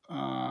have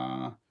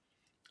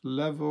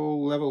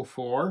level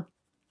 4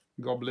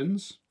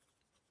 goblins.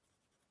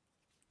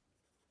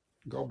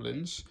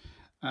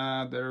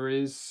 There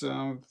is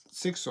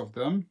 6 of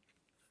them.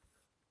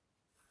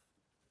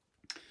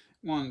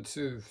 1,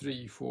 2,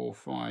 3, 4,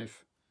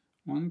 5.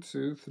 1,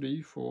 2,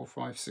 3, 4,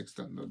 5, 6.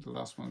 The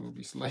last one will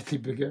be slightly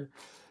bigger.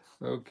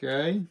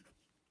 Okay.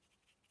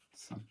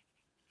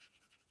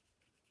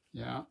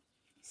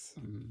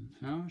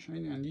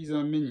 Shiny, and these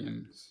are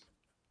minions.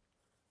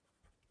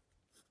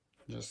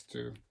 Just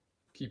to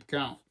keep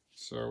count.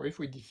 So if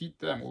we defeat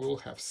them, we will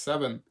have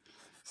 7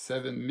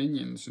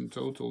 minions in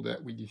total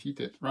that we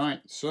defeated.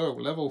 Right. So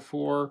level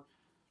 4,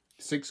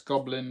 6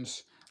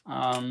 goblins.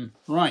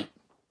 Right.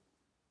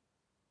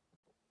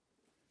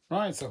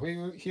 So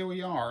here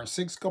we are,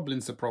 6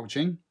 goblins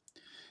approaching.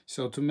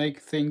 So to make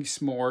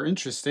things more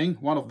interesting,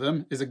 one of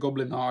them is a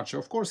goblin archer.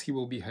 Of course, he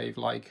will behave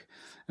like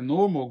a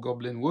normal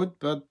goblin would,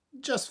 but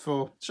just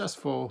for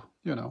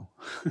you know,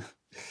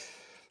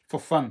 for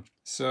fun.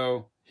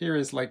 So here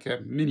is like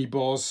a mini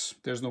boss.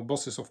 There's no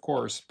bosses, of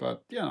course,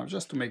 but you know,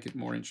 just to make it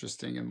more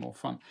interesting and more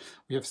fun.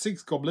 We have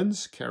 6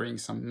 goblins carrying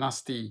some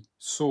nasty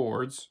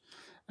swords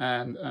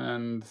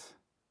and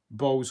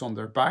bows on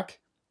their back.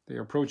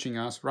 They're approaching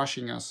us,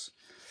 rushing us,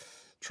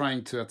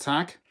 trying to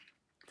attack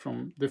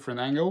from different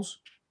angles.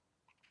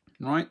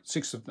 Right,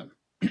 6 of them.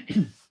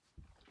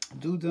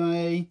 Do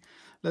they?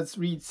 Let's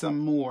read some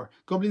more.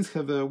 Goblins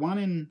have a 1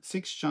 in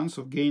 6 chance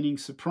of gaining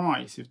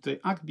surprise. If they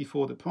act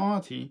before the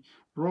party,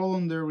 roll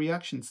on their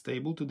reactions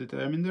table to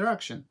determine their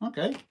action.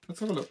 Okay,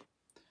 let's have a look.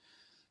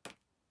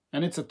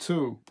 And it's a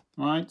 2,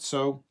 right?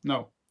 So,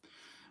 no.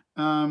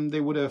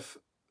 They would have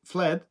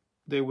fled,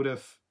 they would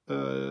have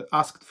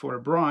asked for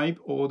a bribe,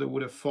 or they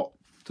would have fought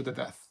to the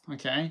death.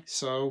 Okay,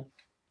 so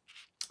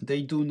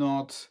they do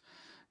not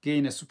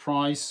gain a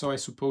surprise, so I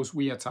suppose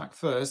we attack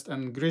first,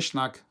 and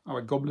Grishnak,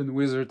 our goblin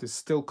wizard, is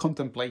still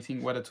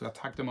contemplating whether to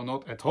attack them or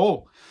not at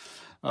all.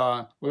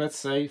 Well, let's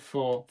say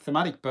for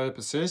thematic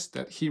purposes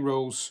that he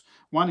rolls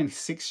 1 in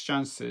 6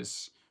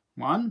 chances.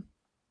 1?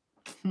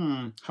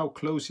 How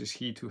close is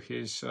he to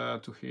his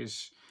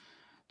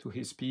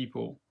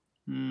people?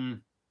 No,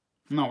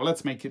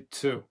 let's make it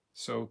 2.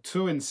 So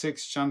 2 in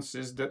 6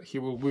 chances that he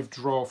will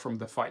withdraw from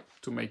the fight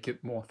to make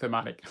it more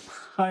thematic.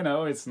 I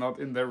know it's not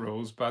in the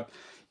rules, but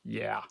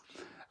yeah,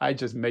 I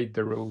just made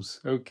the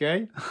rules,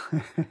 okay?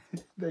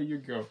 There you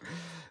go.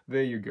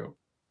 There you go.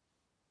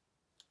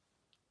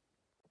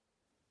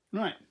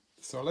 Right,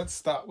 so let's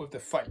start with the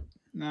fight.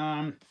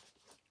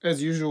 As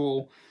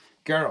usual,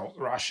 Geralt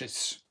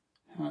rushes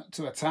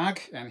to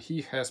attack, and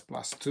he has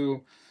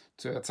 +2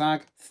 to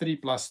attack. 3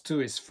 + 2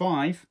 is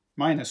 5,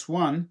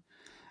 -1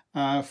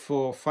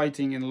 for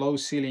fighting in low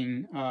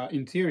ceiling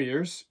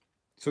interiors,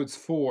 so it's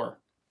 4.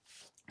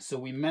 So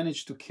we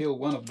managed to kill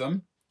one of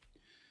them.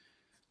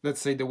 Let's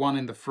say the one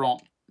in the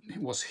front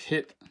was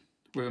hit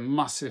with a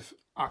massive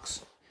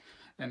axe,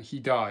 and he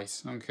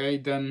dies. Okay,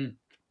 then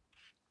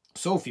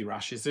Sophie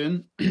rushes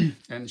in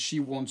and she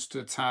wants to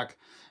attack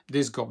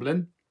this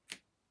goblin.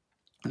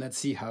 Let's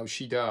see how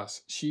she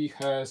does. She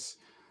has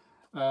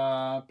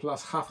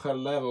plus half her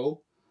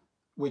level,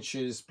 which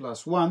is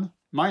 +1,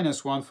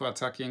 -1 for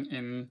attacking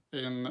in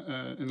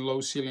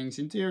low ceilings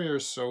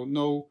interiors, so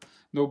no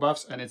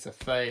buffs, and it's a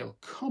fail.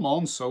 Come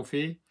on,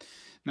 Sophie.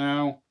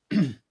 Now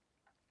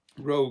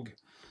Rogue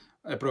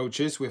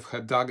approaches with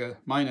her dagger,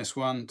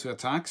 -1 to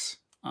attacks,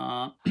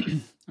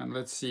 and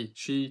let's see,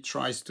 she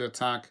tries to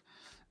attack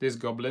this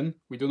goblin.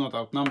 We do not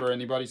outnumber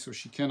anybody, so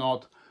she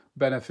cannot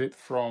benefit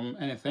from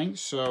anything,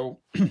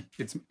 so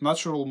it's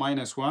natural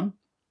 -1.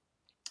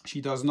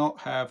 She does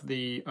not have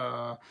the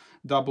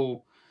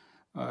double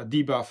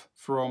debuff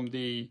from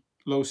the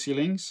low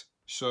ceilings,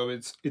 so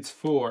it's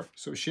 4.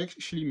 So she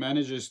actually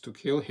manages to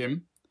kill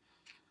him.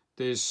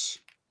 This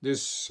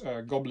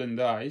goblin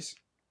dies,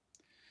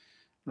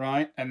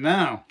 right? And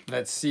now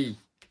let's see.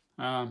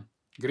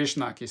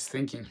 Grishnak is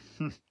thinking,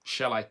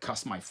 shall I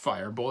cast my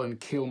fireball and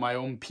kill my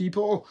own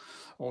people,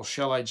 or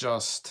shall I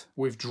just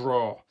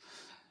withdraw?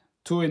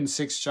 2 in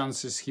 6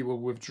 chances he will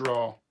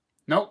withdraw.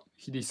 No,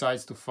 he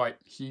decides to fight.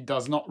 He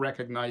does not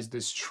recognize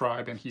this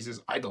tribe, and he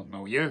says, I don't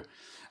know you.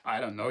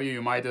 I don't know you.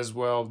 You might as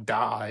well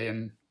die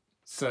and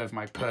serve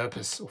my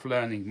purpose of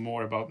learning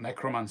more about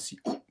necromancy.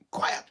 Oh,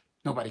 quiet!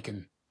 Nobody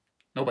can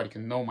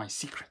know my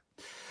secret.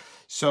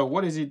 So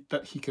what is it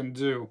that he can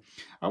do?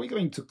 Are we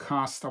going to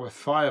cast our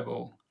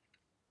fireball?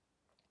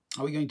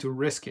 Are we going to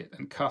risk it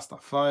and cast a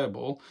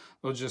fireball,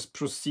 or just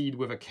proceed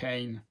with a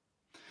cane?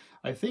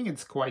 I think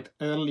it's quite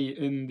early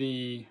in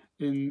the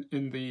mission,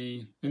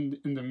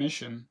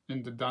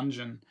 in the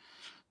dungeon.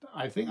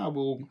 I think I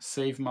will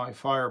save my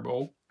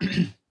fireball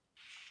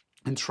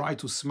and try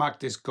to smack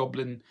this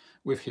goblin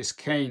with his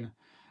cane.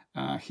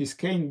 His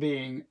cane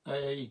being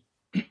a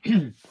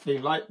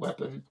light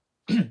weapon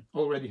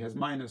already has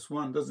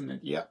 -1, doesn't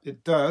it? Yeah,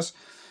 it does.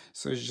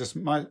 So it's just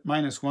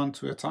 -1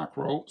 to attack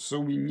roll.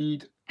 So we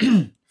need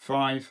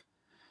 5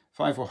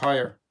 or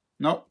higher.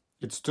 No,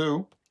 it's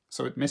 2,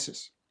 so it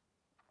misses.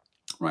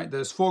 Right,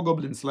 there's 4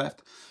 goblins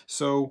left,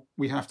 so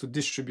we have to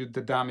distribute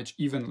the damage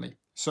evenly.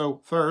 So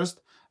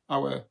first,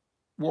 our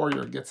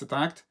warrior gets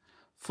attacked.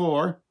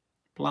 4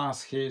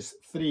 plus his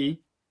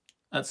 3,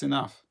 that's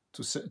enough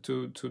to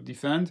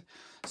defend.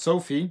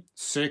 Sophie,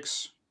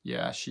 6,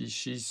 yeah,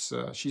 she's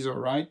all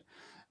right.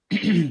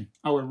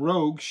 Our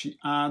rogue, she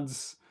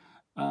adds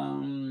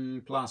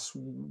plus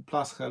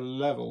her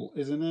level,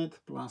 isn't it?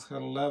 Plus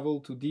her level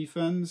to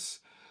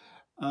defense.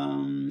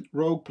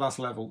 Rogue plus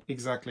level,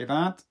 exactly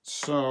that.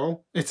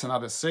 So it's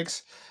another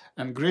 6.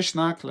 And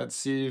Grishnak, let's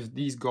see if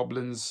these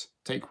goblins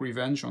take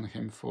revenge on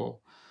him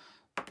for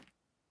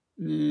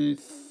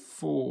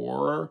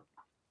 4.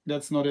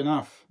 That's not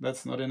enough.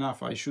 That's not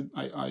enough. I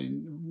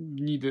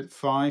needed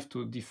 5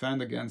 to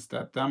defend against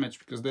that damage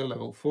because they're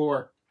level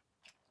 4.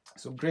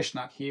 So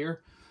Grishnak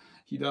here,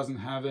 he doesn't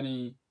have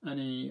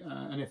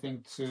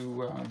anything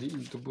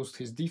to boost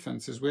his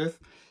defenses with,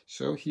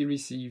 so he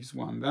receives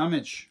 1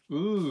 damage.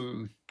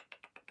 Ooh.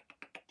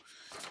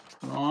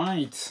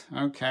 Right,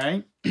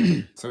 okay.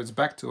 So it's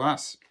back to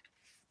us.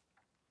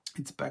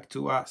 It's back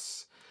to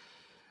us.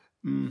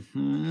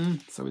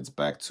 So it's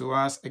back to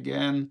us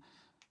again.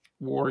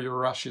 Warrior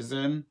rushes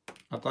in,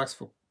 attacks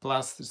for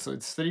plus, so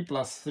it's 3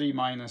 plus 3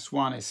 minus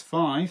 1 is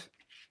 5.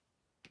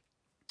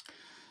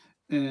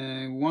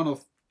 One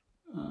of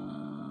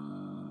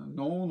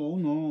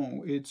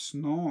no, it's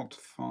not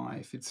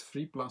 5. It's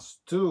 3 plus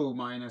 2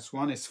 minus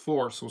 1 is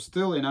 4. So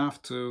still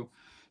enough to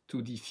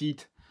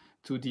defeat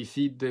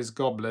this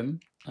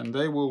goblin, and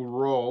they will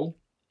roll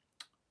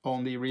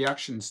on the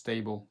reactions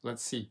table.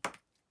 Let's see,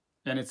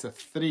 and it's a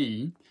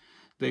 3.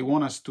 They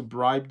want us to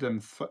bribe them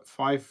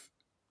 5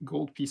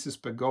 gold pieces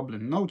per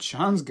goblin. No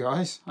chance,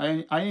 guys.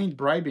 I ain't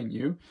bribing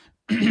you.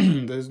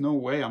 There's no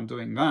way I'm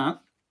doing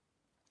that.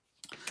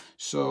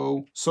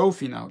 So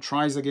Sophie now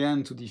tries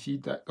again to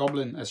defeat that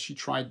goblin as she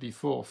tried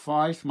before.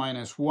 5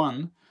 minus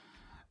 1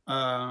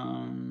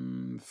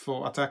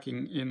 for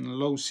attacking in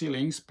low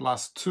ceilings,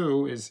 plus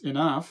 2 is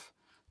enough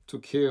to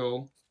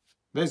kill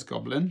this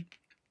goblin.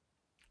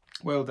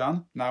 Well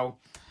done. Now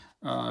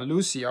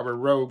Lucy, our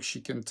rogue,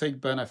 she can take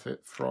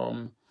benefit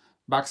from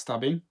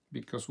backstabbing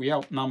because we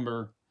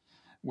outnumber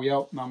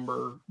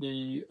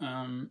the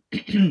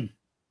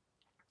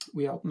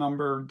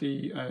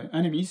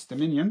enemies, the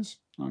minions.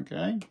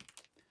 Okay,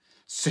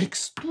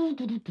 6 plus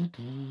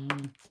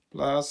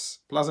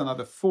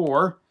another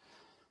 4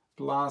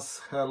 plus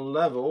her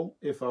level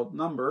if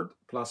outnumbered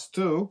plus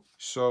 2,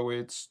 so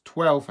it's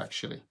 12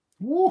 actually.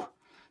 Woo!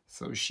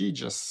 So she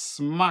just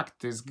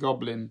smacked this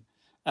goblin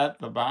at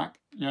the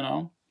back. You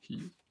know,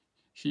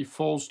 he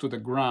falls to the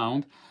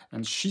ground,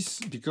 and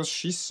because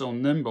she's so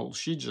nimble,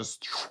 she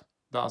just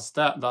does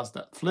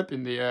that flip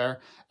in the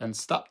air and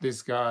stab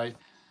this guy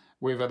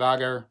with a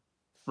dagger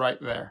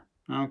right there.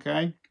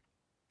 Okay.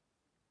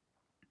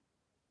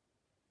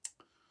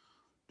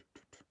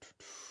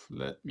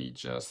 Let me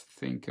just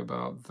think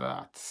about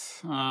that.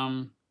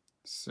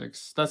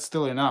 6. That's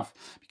still enough,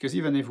 because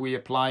even if we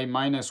apply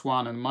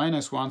 -1 and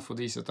 -1 for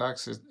these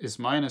attacks is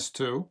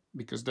 -2,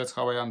 because that's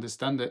how I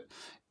understand it.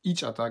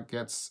 Each attack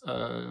gets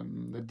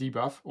the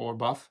debuff or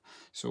buff.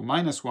 So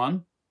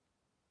 -1.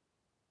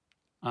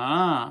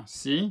 Ah,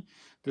 see,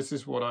 this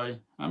is what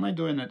am I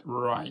doing it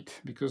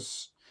right?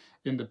 Because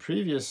in the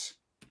previous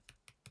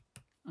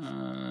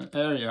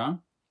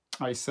area,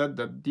 I said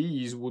that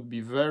these would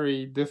be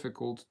very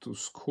difficult to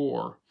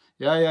score.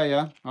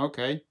 Yeah.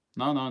 Okay.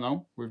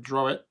 No.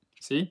 Withdraw it.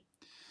 See?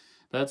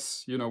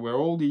 That's, you know, where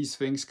all these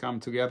things come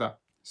together.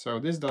 So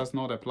this does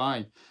not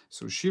apply.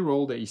 So she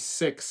rolled a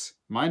 6.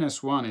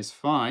 -1 is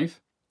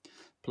 5.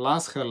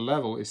 Plus her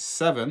level is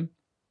 7.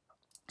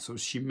 So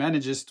she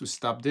manages to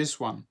stop this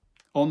one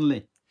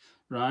only.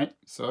 Right?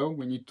 So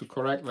we need to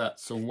correct that.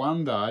 So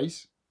 1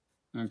 dies.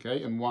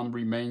 Okay, and 1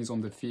 remains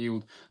on the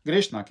field.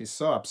 Grishnak is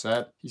so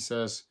upset. He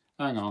says,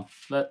 hang on,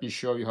 let me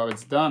show you how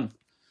it's done.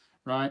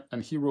 Right?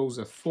 And he rolls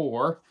a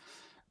 4.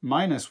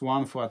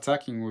 -1 for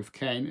attacking with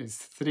Cane is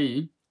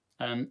 3.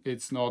 And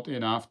it's not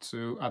enough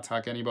to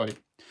attack anybody.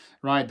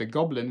 Right, the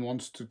goblin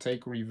wants to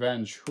take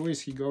revenge. Who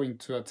is he going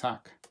to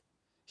attack?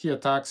 He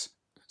attacks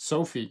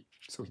Sophie.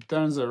 So he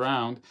turns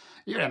around.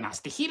 You're a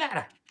nasty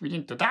healer. We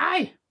need to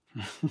die.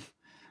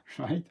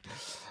 Right?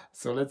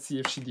 So let's see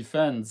if she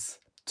defends.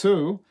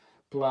 2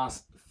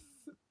 plus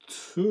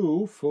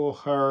 2 for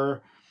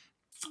her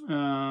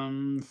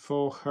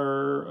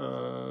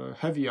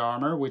heavy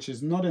armor, which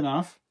is not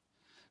enough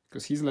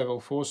because he's level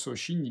 4, so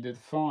she needed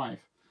 5.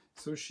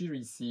 So she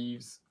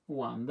receives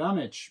 1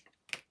 damage.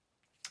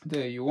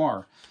 There you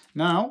are.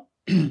 Now,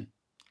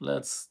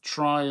 let's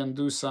try and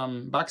do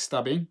some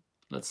backstabbing.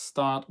 Let's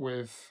start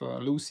with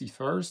Lucy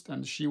first,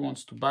 and she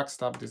wants to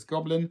backstab this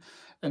goblin,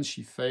 and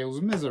she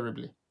fails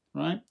miserably,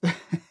 right?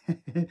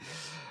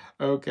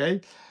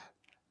 Okay.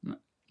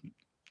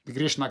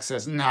 Grishnak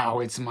says, now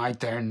it's my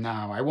turn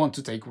now. I want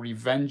to take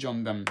revenge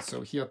on them.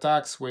 So he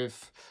attacks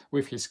with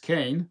his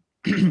cane.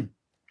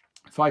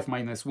 5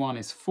 minus 1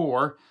 is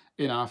 4.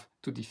 Enough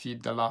to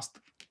defeat the last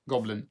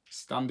goblin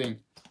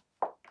standing.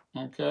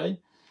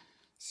 Okay,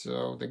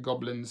 so the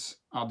goblins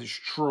are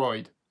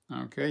destroyed.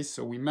 Okay,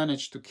 so we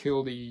managed to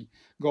kill the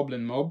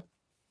goblin mob,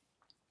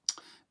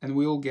 and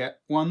we'll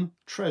get 1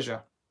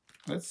 treasure.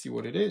 Let's see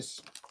what it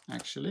is.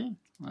 Actually,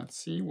 let's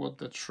see what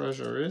the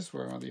treasure is.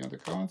 Where are the other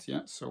cards?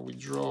 Yeah, so we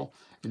draw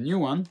a new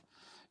one.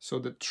 So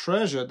the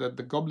treasure that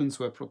the goblins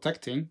were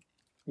protecting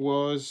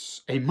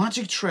was a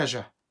magic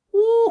treasure.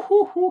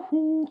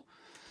 Woo-hoo-hoo-hoo.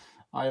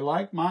 I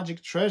like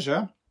magic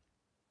treasure.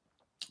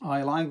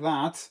 I like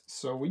that.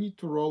 So we need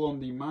to roll on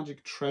the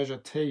magic treasure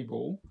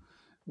table,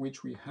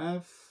 which we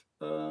have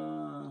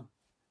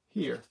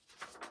here.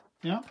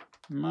 Yeah,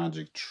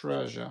 magic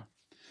treasure.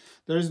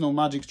 There is no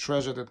magic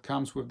treasure that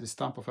comes with the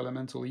Stump of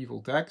Elemental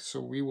Evil deck, so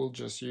we will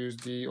just use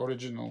the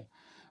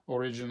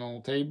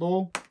original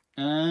table.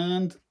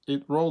 And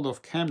it rolled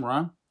off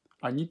camera.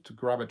 I need to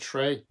grab a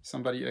tray.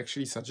 Somebody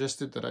actually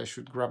suggested that I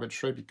should grab a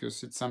tray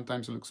because it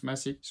sometimes looks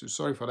messy. So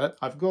sorry for that.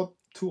 I've got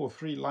 2 or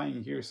 3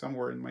 lying here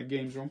somewhere in my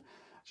games room.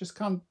 Just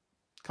can't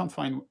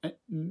find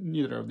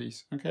neither of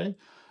these. Okay,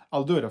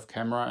 I'll do it off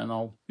camera and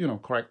I'll, you know,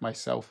 correct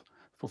myself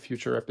for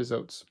future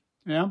episodes.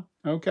 Yeah.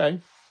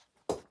 Okay.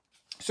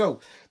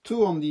 So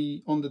 2 on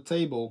the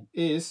table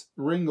is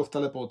Ring of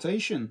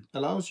Teleportation.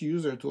 Allows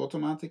user to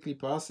automatically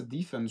pass a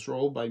defense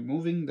roll by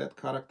moving that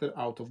character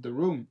out of the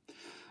room.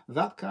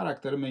 That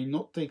character may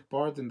not take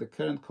part in the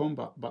current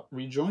combat, but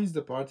rejoins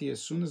the party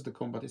as soon as the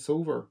combat is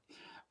over.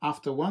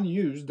 After 1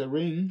 use, the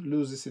ring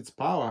loses its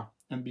power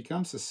and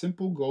becomes a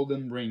simple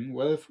golden ring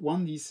worth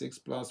 1d6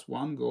 plus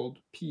 1 gold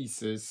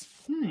pieces.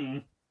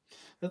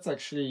 That's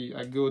actually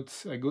a good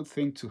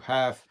thing to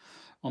have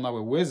on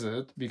our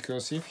wizard,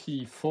 because if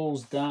he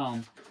falls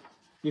down,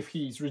 if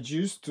he's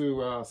reduced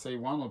to say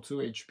 1 or 2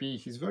 HP,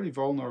 he's very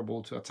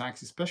vulnerable to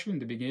attacks, especially in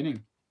the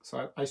beginning.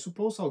 So I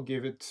suppose I'll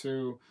give it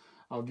to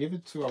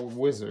our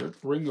wizard,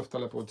 Ring of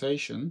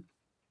Teleportation.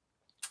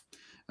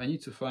 I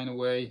need to find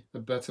a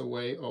better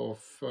way of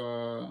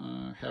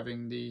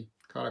having the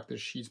character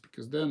sheets,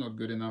 because they're not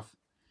good enough.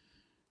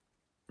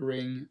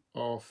 Ring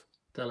of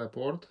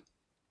Teleport.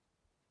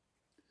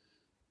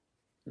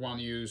 1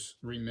 use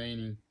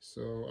remaining.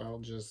 So I'll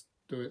just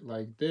do it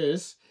like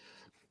this.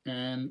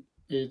 And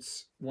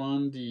it's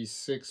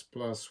 1d6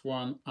 plus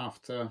 1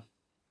 after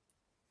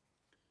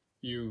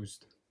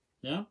used.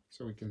 Yeah,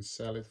 so we can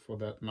sell it for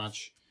that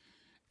much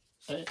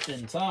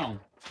in town.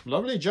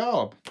 Lovely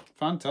job.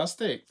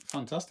 Fantastic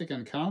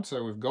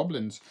encounter with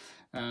goblins.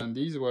 And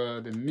these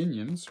were the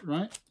minions,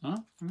 right?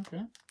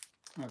 Okay,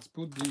 let's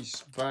put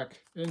these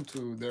back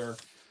into their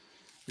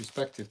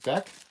respective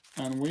deck,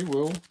 and we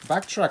will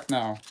backtrack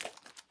now,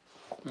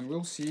 and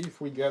we'll see if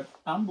we get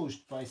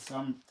ambushed by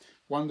some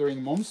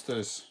wandering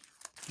monsters.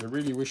 I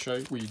really wish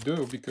we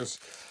do, because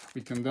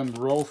we can then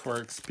roll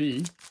for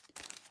XP.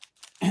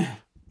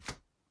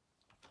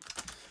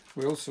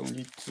 We also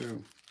need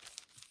to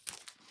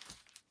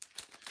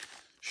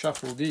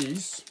shuffle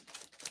these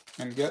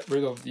and get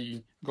rid of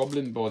the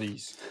goblin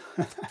bodies.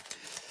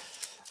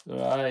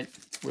 Right,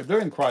 We're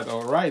doing quite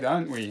all right,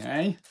 aren't we,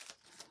 eh?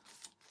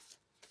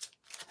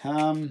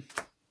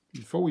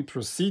 Before we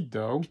proceed,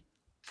 though,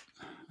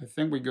 I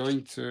think we're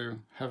going to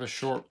have a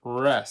short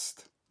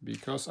rest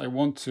because I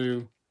want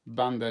to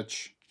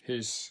bandage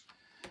his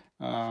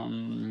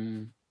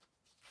wound.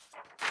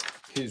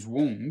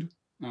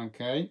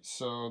 Okay,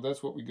 so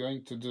that's what we're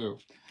going to do.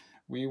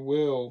 We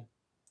will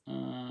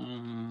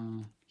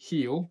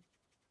heal.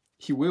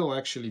 He will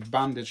actually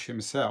bandage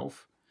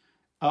himself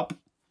up.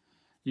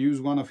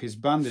 Use one of his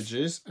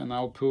bandages, and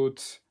I'll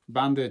put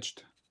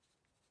bandaged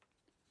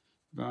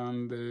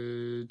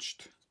to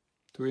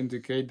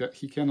indicate that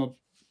he cannot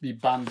be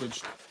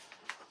bandaged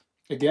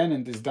again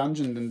in this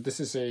dungeon. And this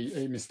is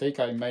a mistake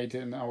I made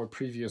in our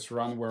previous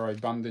run where I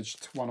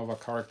bandaged one of our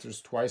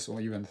characters twice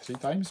or even 3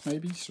 times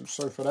maybe. So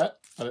sorry for that,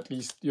 but at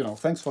least, you know,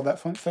 thanks for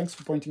that. Thanks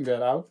for pointing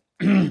that out.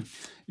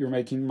 You're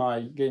making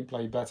my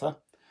gameplay better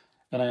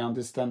and I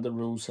understand the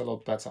rules a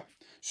lot better.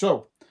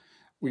 So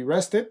we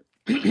rested.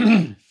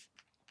 We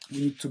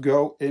need to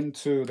go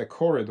into the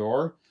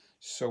corridor.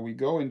 So we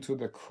go into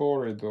the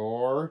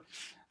corridor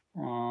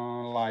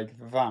like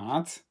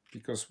that,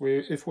 because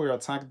if we're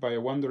attacked by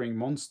a wandering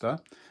monster,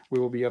 we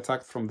will be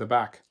attacked from the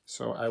back.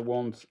 So I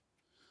won't,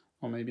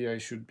 or maybe I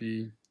should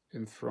be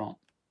in front.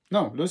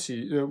 No,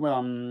 Lucy,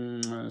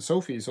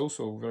 Sophie is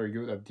also very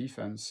good at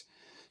defense.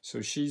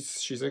 So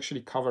she's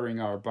actually covering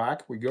our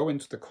back. We go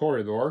into the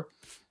corridor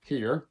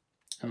here,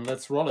 and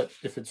let's roll it.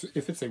 If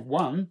it's a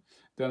 1,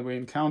 then we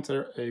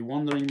encounter a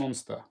wandering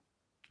monster.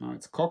 Now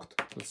it's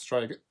cocked. Let's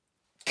try again.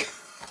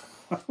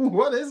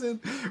 What is it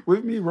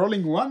with me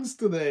rolling 1s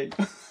today?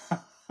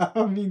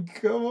 I mean,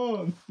 come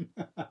on.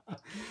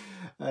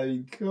 I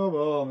mean, come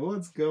on.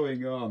 What's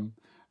going on?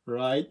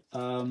 Right?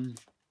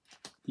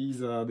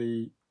 These are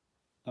the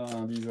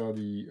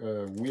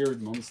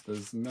weird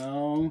monsters.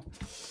 No,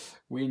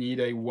 we need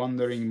a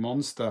wandering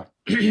monster.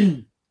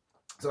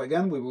 So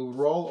again, we will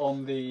roll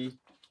on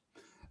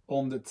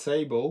the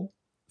table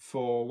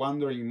for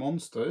wandering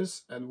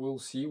monsters, and we'll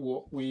see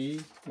what we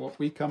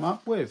come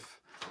up with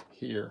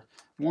here.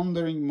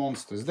 Wandering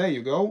monsters. There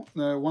you go.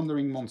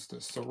 Wandering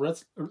monsters. So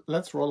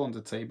let's roll on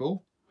the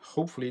table.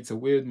 Hopefully it's a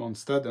weird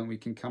monster. Then we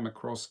can come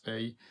across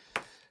a.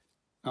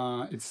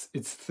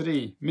 It's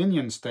 3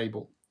 minions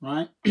table,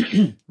 right?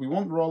 We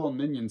won't roll on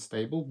minions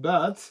table,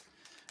 but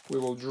we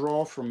will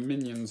draw from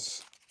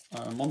minions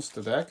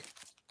monster deck.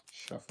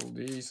 Shuffle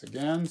these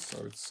again,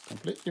 so it's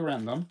completely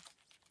random.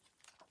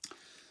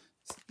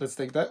 Let's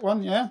take that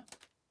one. Yeah.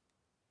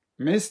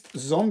 Missed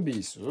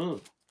zombies. Ooh.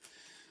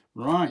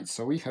 Right,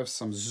 so we have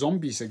some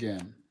zombies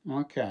again.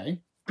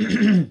 Okay.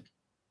 And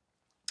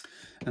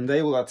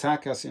they will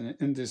attack us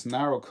in this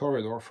narrow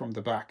corridor from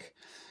the back.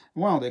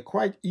 Well, they're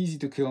quite easy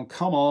to kill.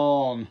 Come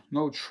on,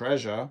 no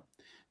treasure.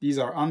 These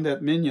are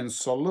undead minions,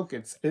 so look,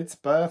 it's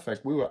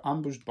perfect. We were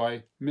ambushed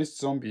by mist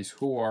zombies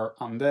who are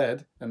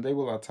undead, and they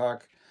will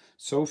attack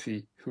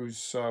Sophie,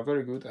 who's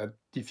very good at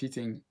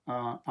defeating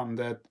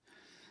undead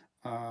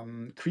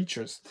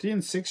creatures. 3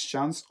 and 6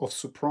 chance of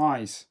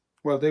surprise.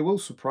 Well, they will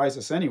surprise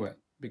us anyway,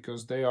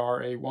 because they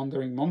are a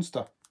wandering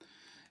monster.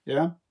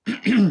 Yeah.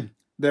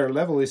 Their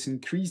level is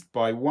increased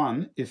by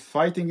 1 if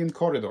fighting in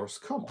corridors.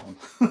 Come on.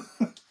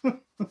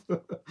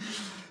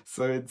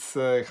 So it's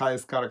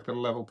highest character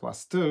level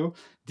 +2.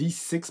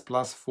 D6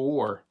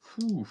 +4.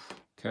 Whew.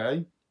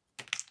 Okay.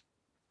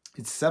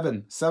 It's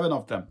 7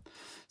 of them.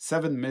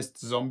 7 mist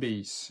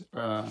zombies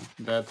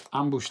that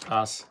ambushed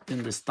us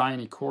in this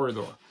tiny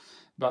corridor.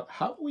 But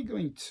how are we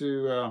going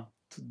to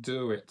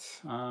do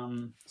it?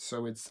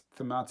 So it's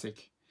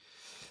thematic.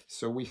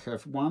 So we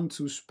have 1,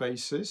 2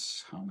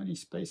 spaces. How many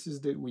spaces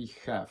did we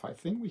have? I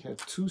think we had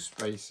 2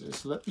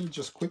 spaces. Let me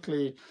just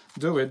quickly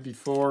do it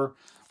before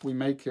we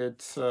make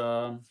it,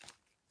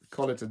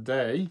 call it a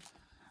day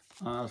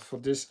for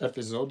this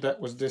episode. That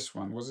was this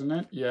one, wasn't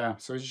it? Yeah,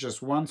 so it's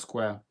just 1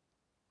 square.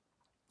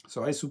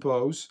 So I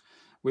suppose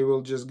we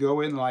will just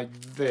go in like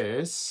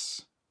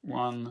this.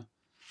 1,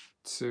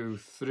 2,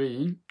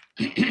 3.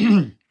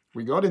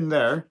 We got in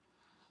there,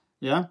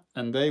 yeah,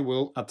 and they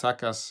will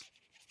attack us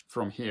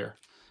from here.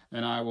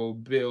 And I will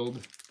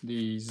build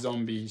the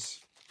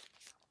zombies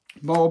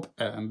mob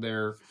and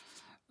their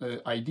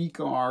ID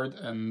card,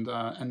 and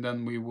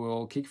then we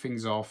will kick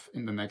things off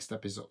in the next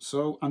episode.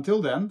 So until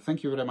then,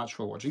 thank you very much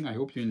for watching. I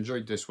hope you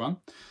enjoyed this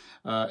one.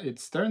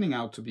 It's turning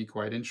out to be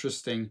quite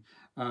interesting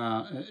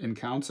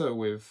encounter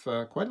with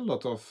quite a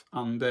lot of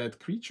undead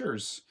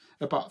creatures,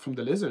 apart from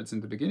the lizards in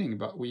the beginning.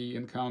 But we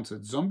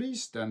encountered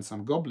zombies, then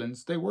some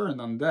goblins. They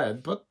weren't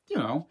undead, but you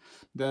know,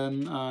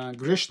 then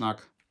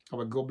Grishnak,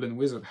 our goblin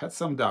wizard, had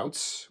some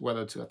doubts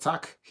whether to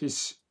attack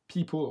his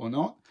people or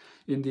not.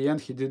 In the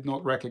end, he did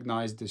not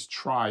recognize this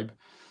tribe,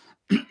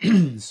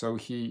 so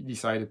he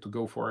decided to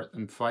go for it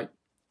and fight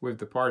with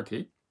the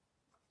party.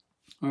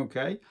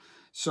 Okay,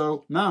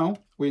 so now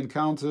we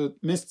encountered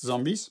mist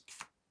zombies,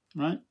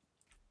 right?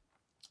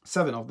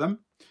 7 of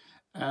them,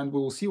 and we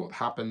will see what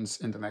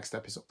happens in the next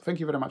episode. Thank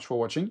you very much for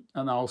watching,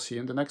 and I'll see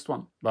you in the next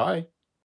one. Bye!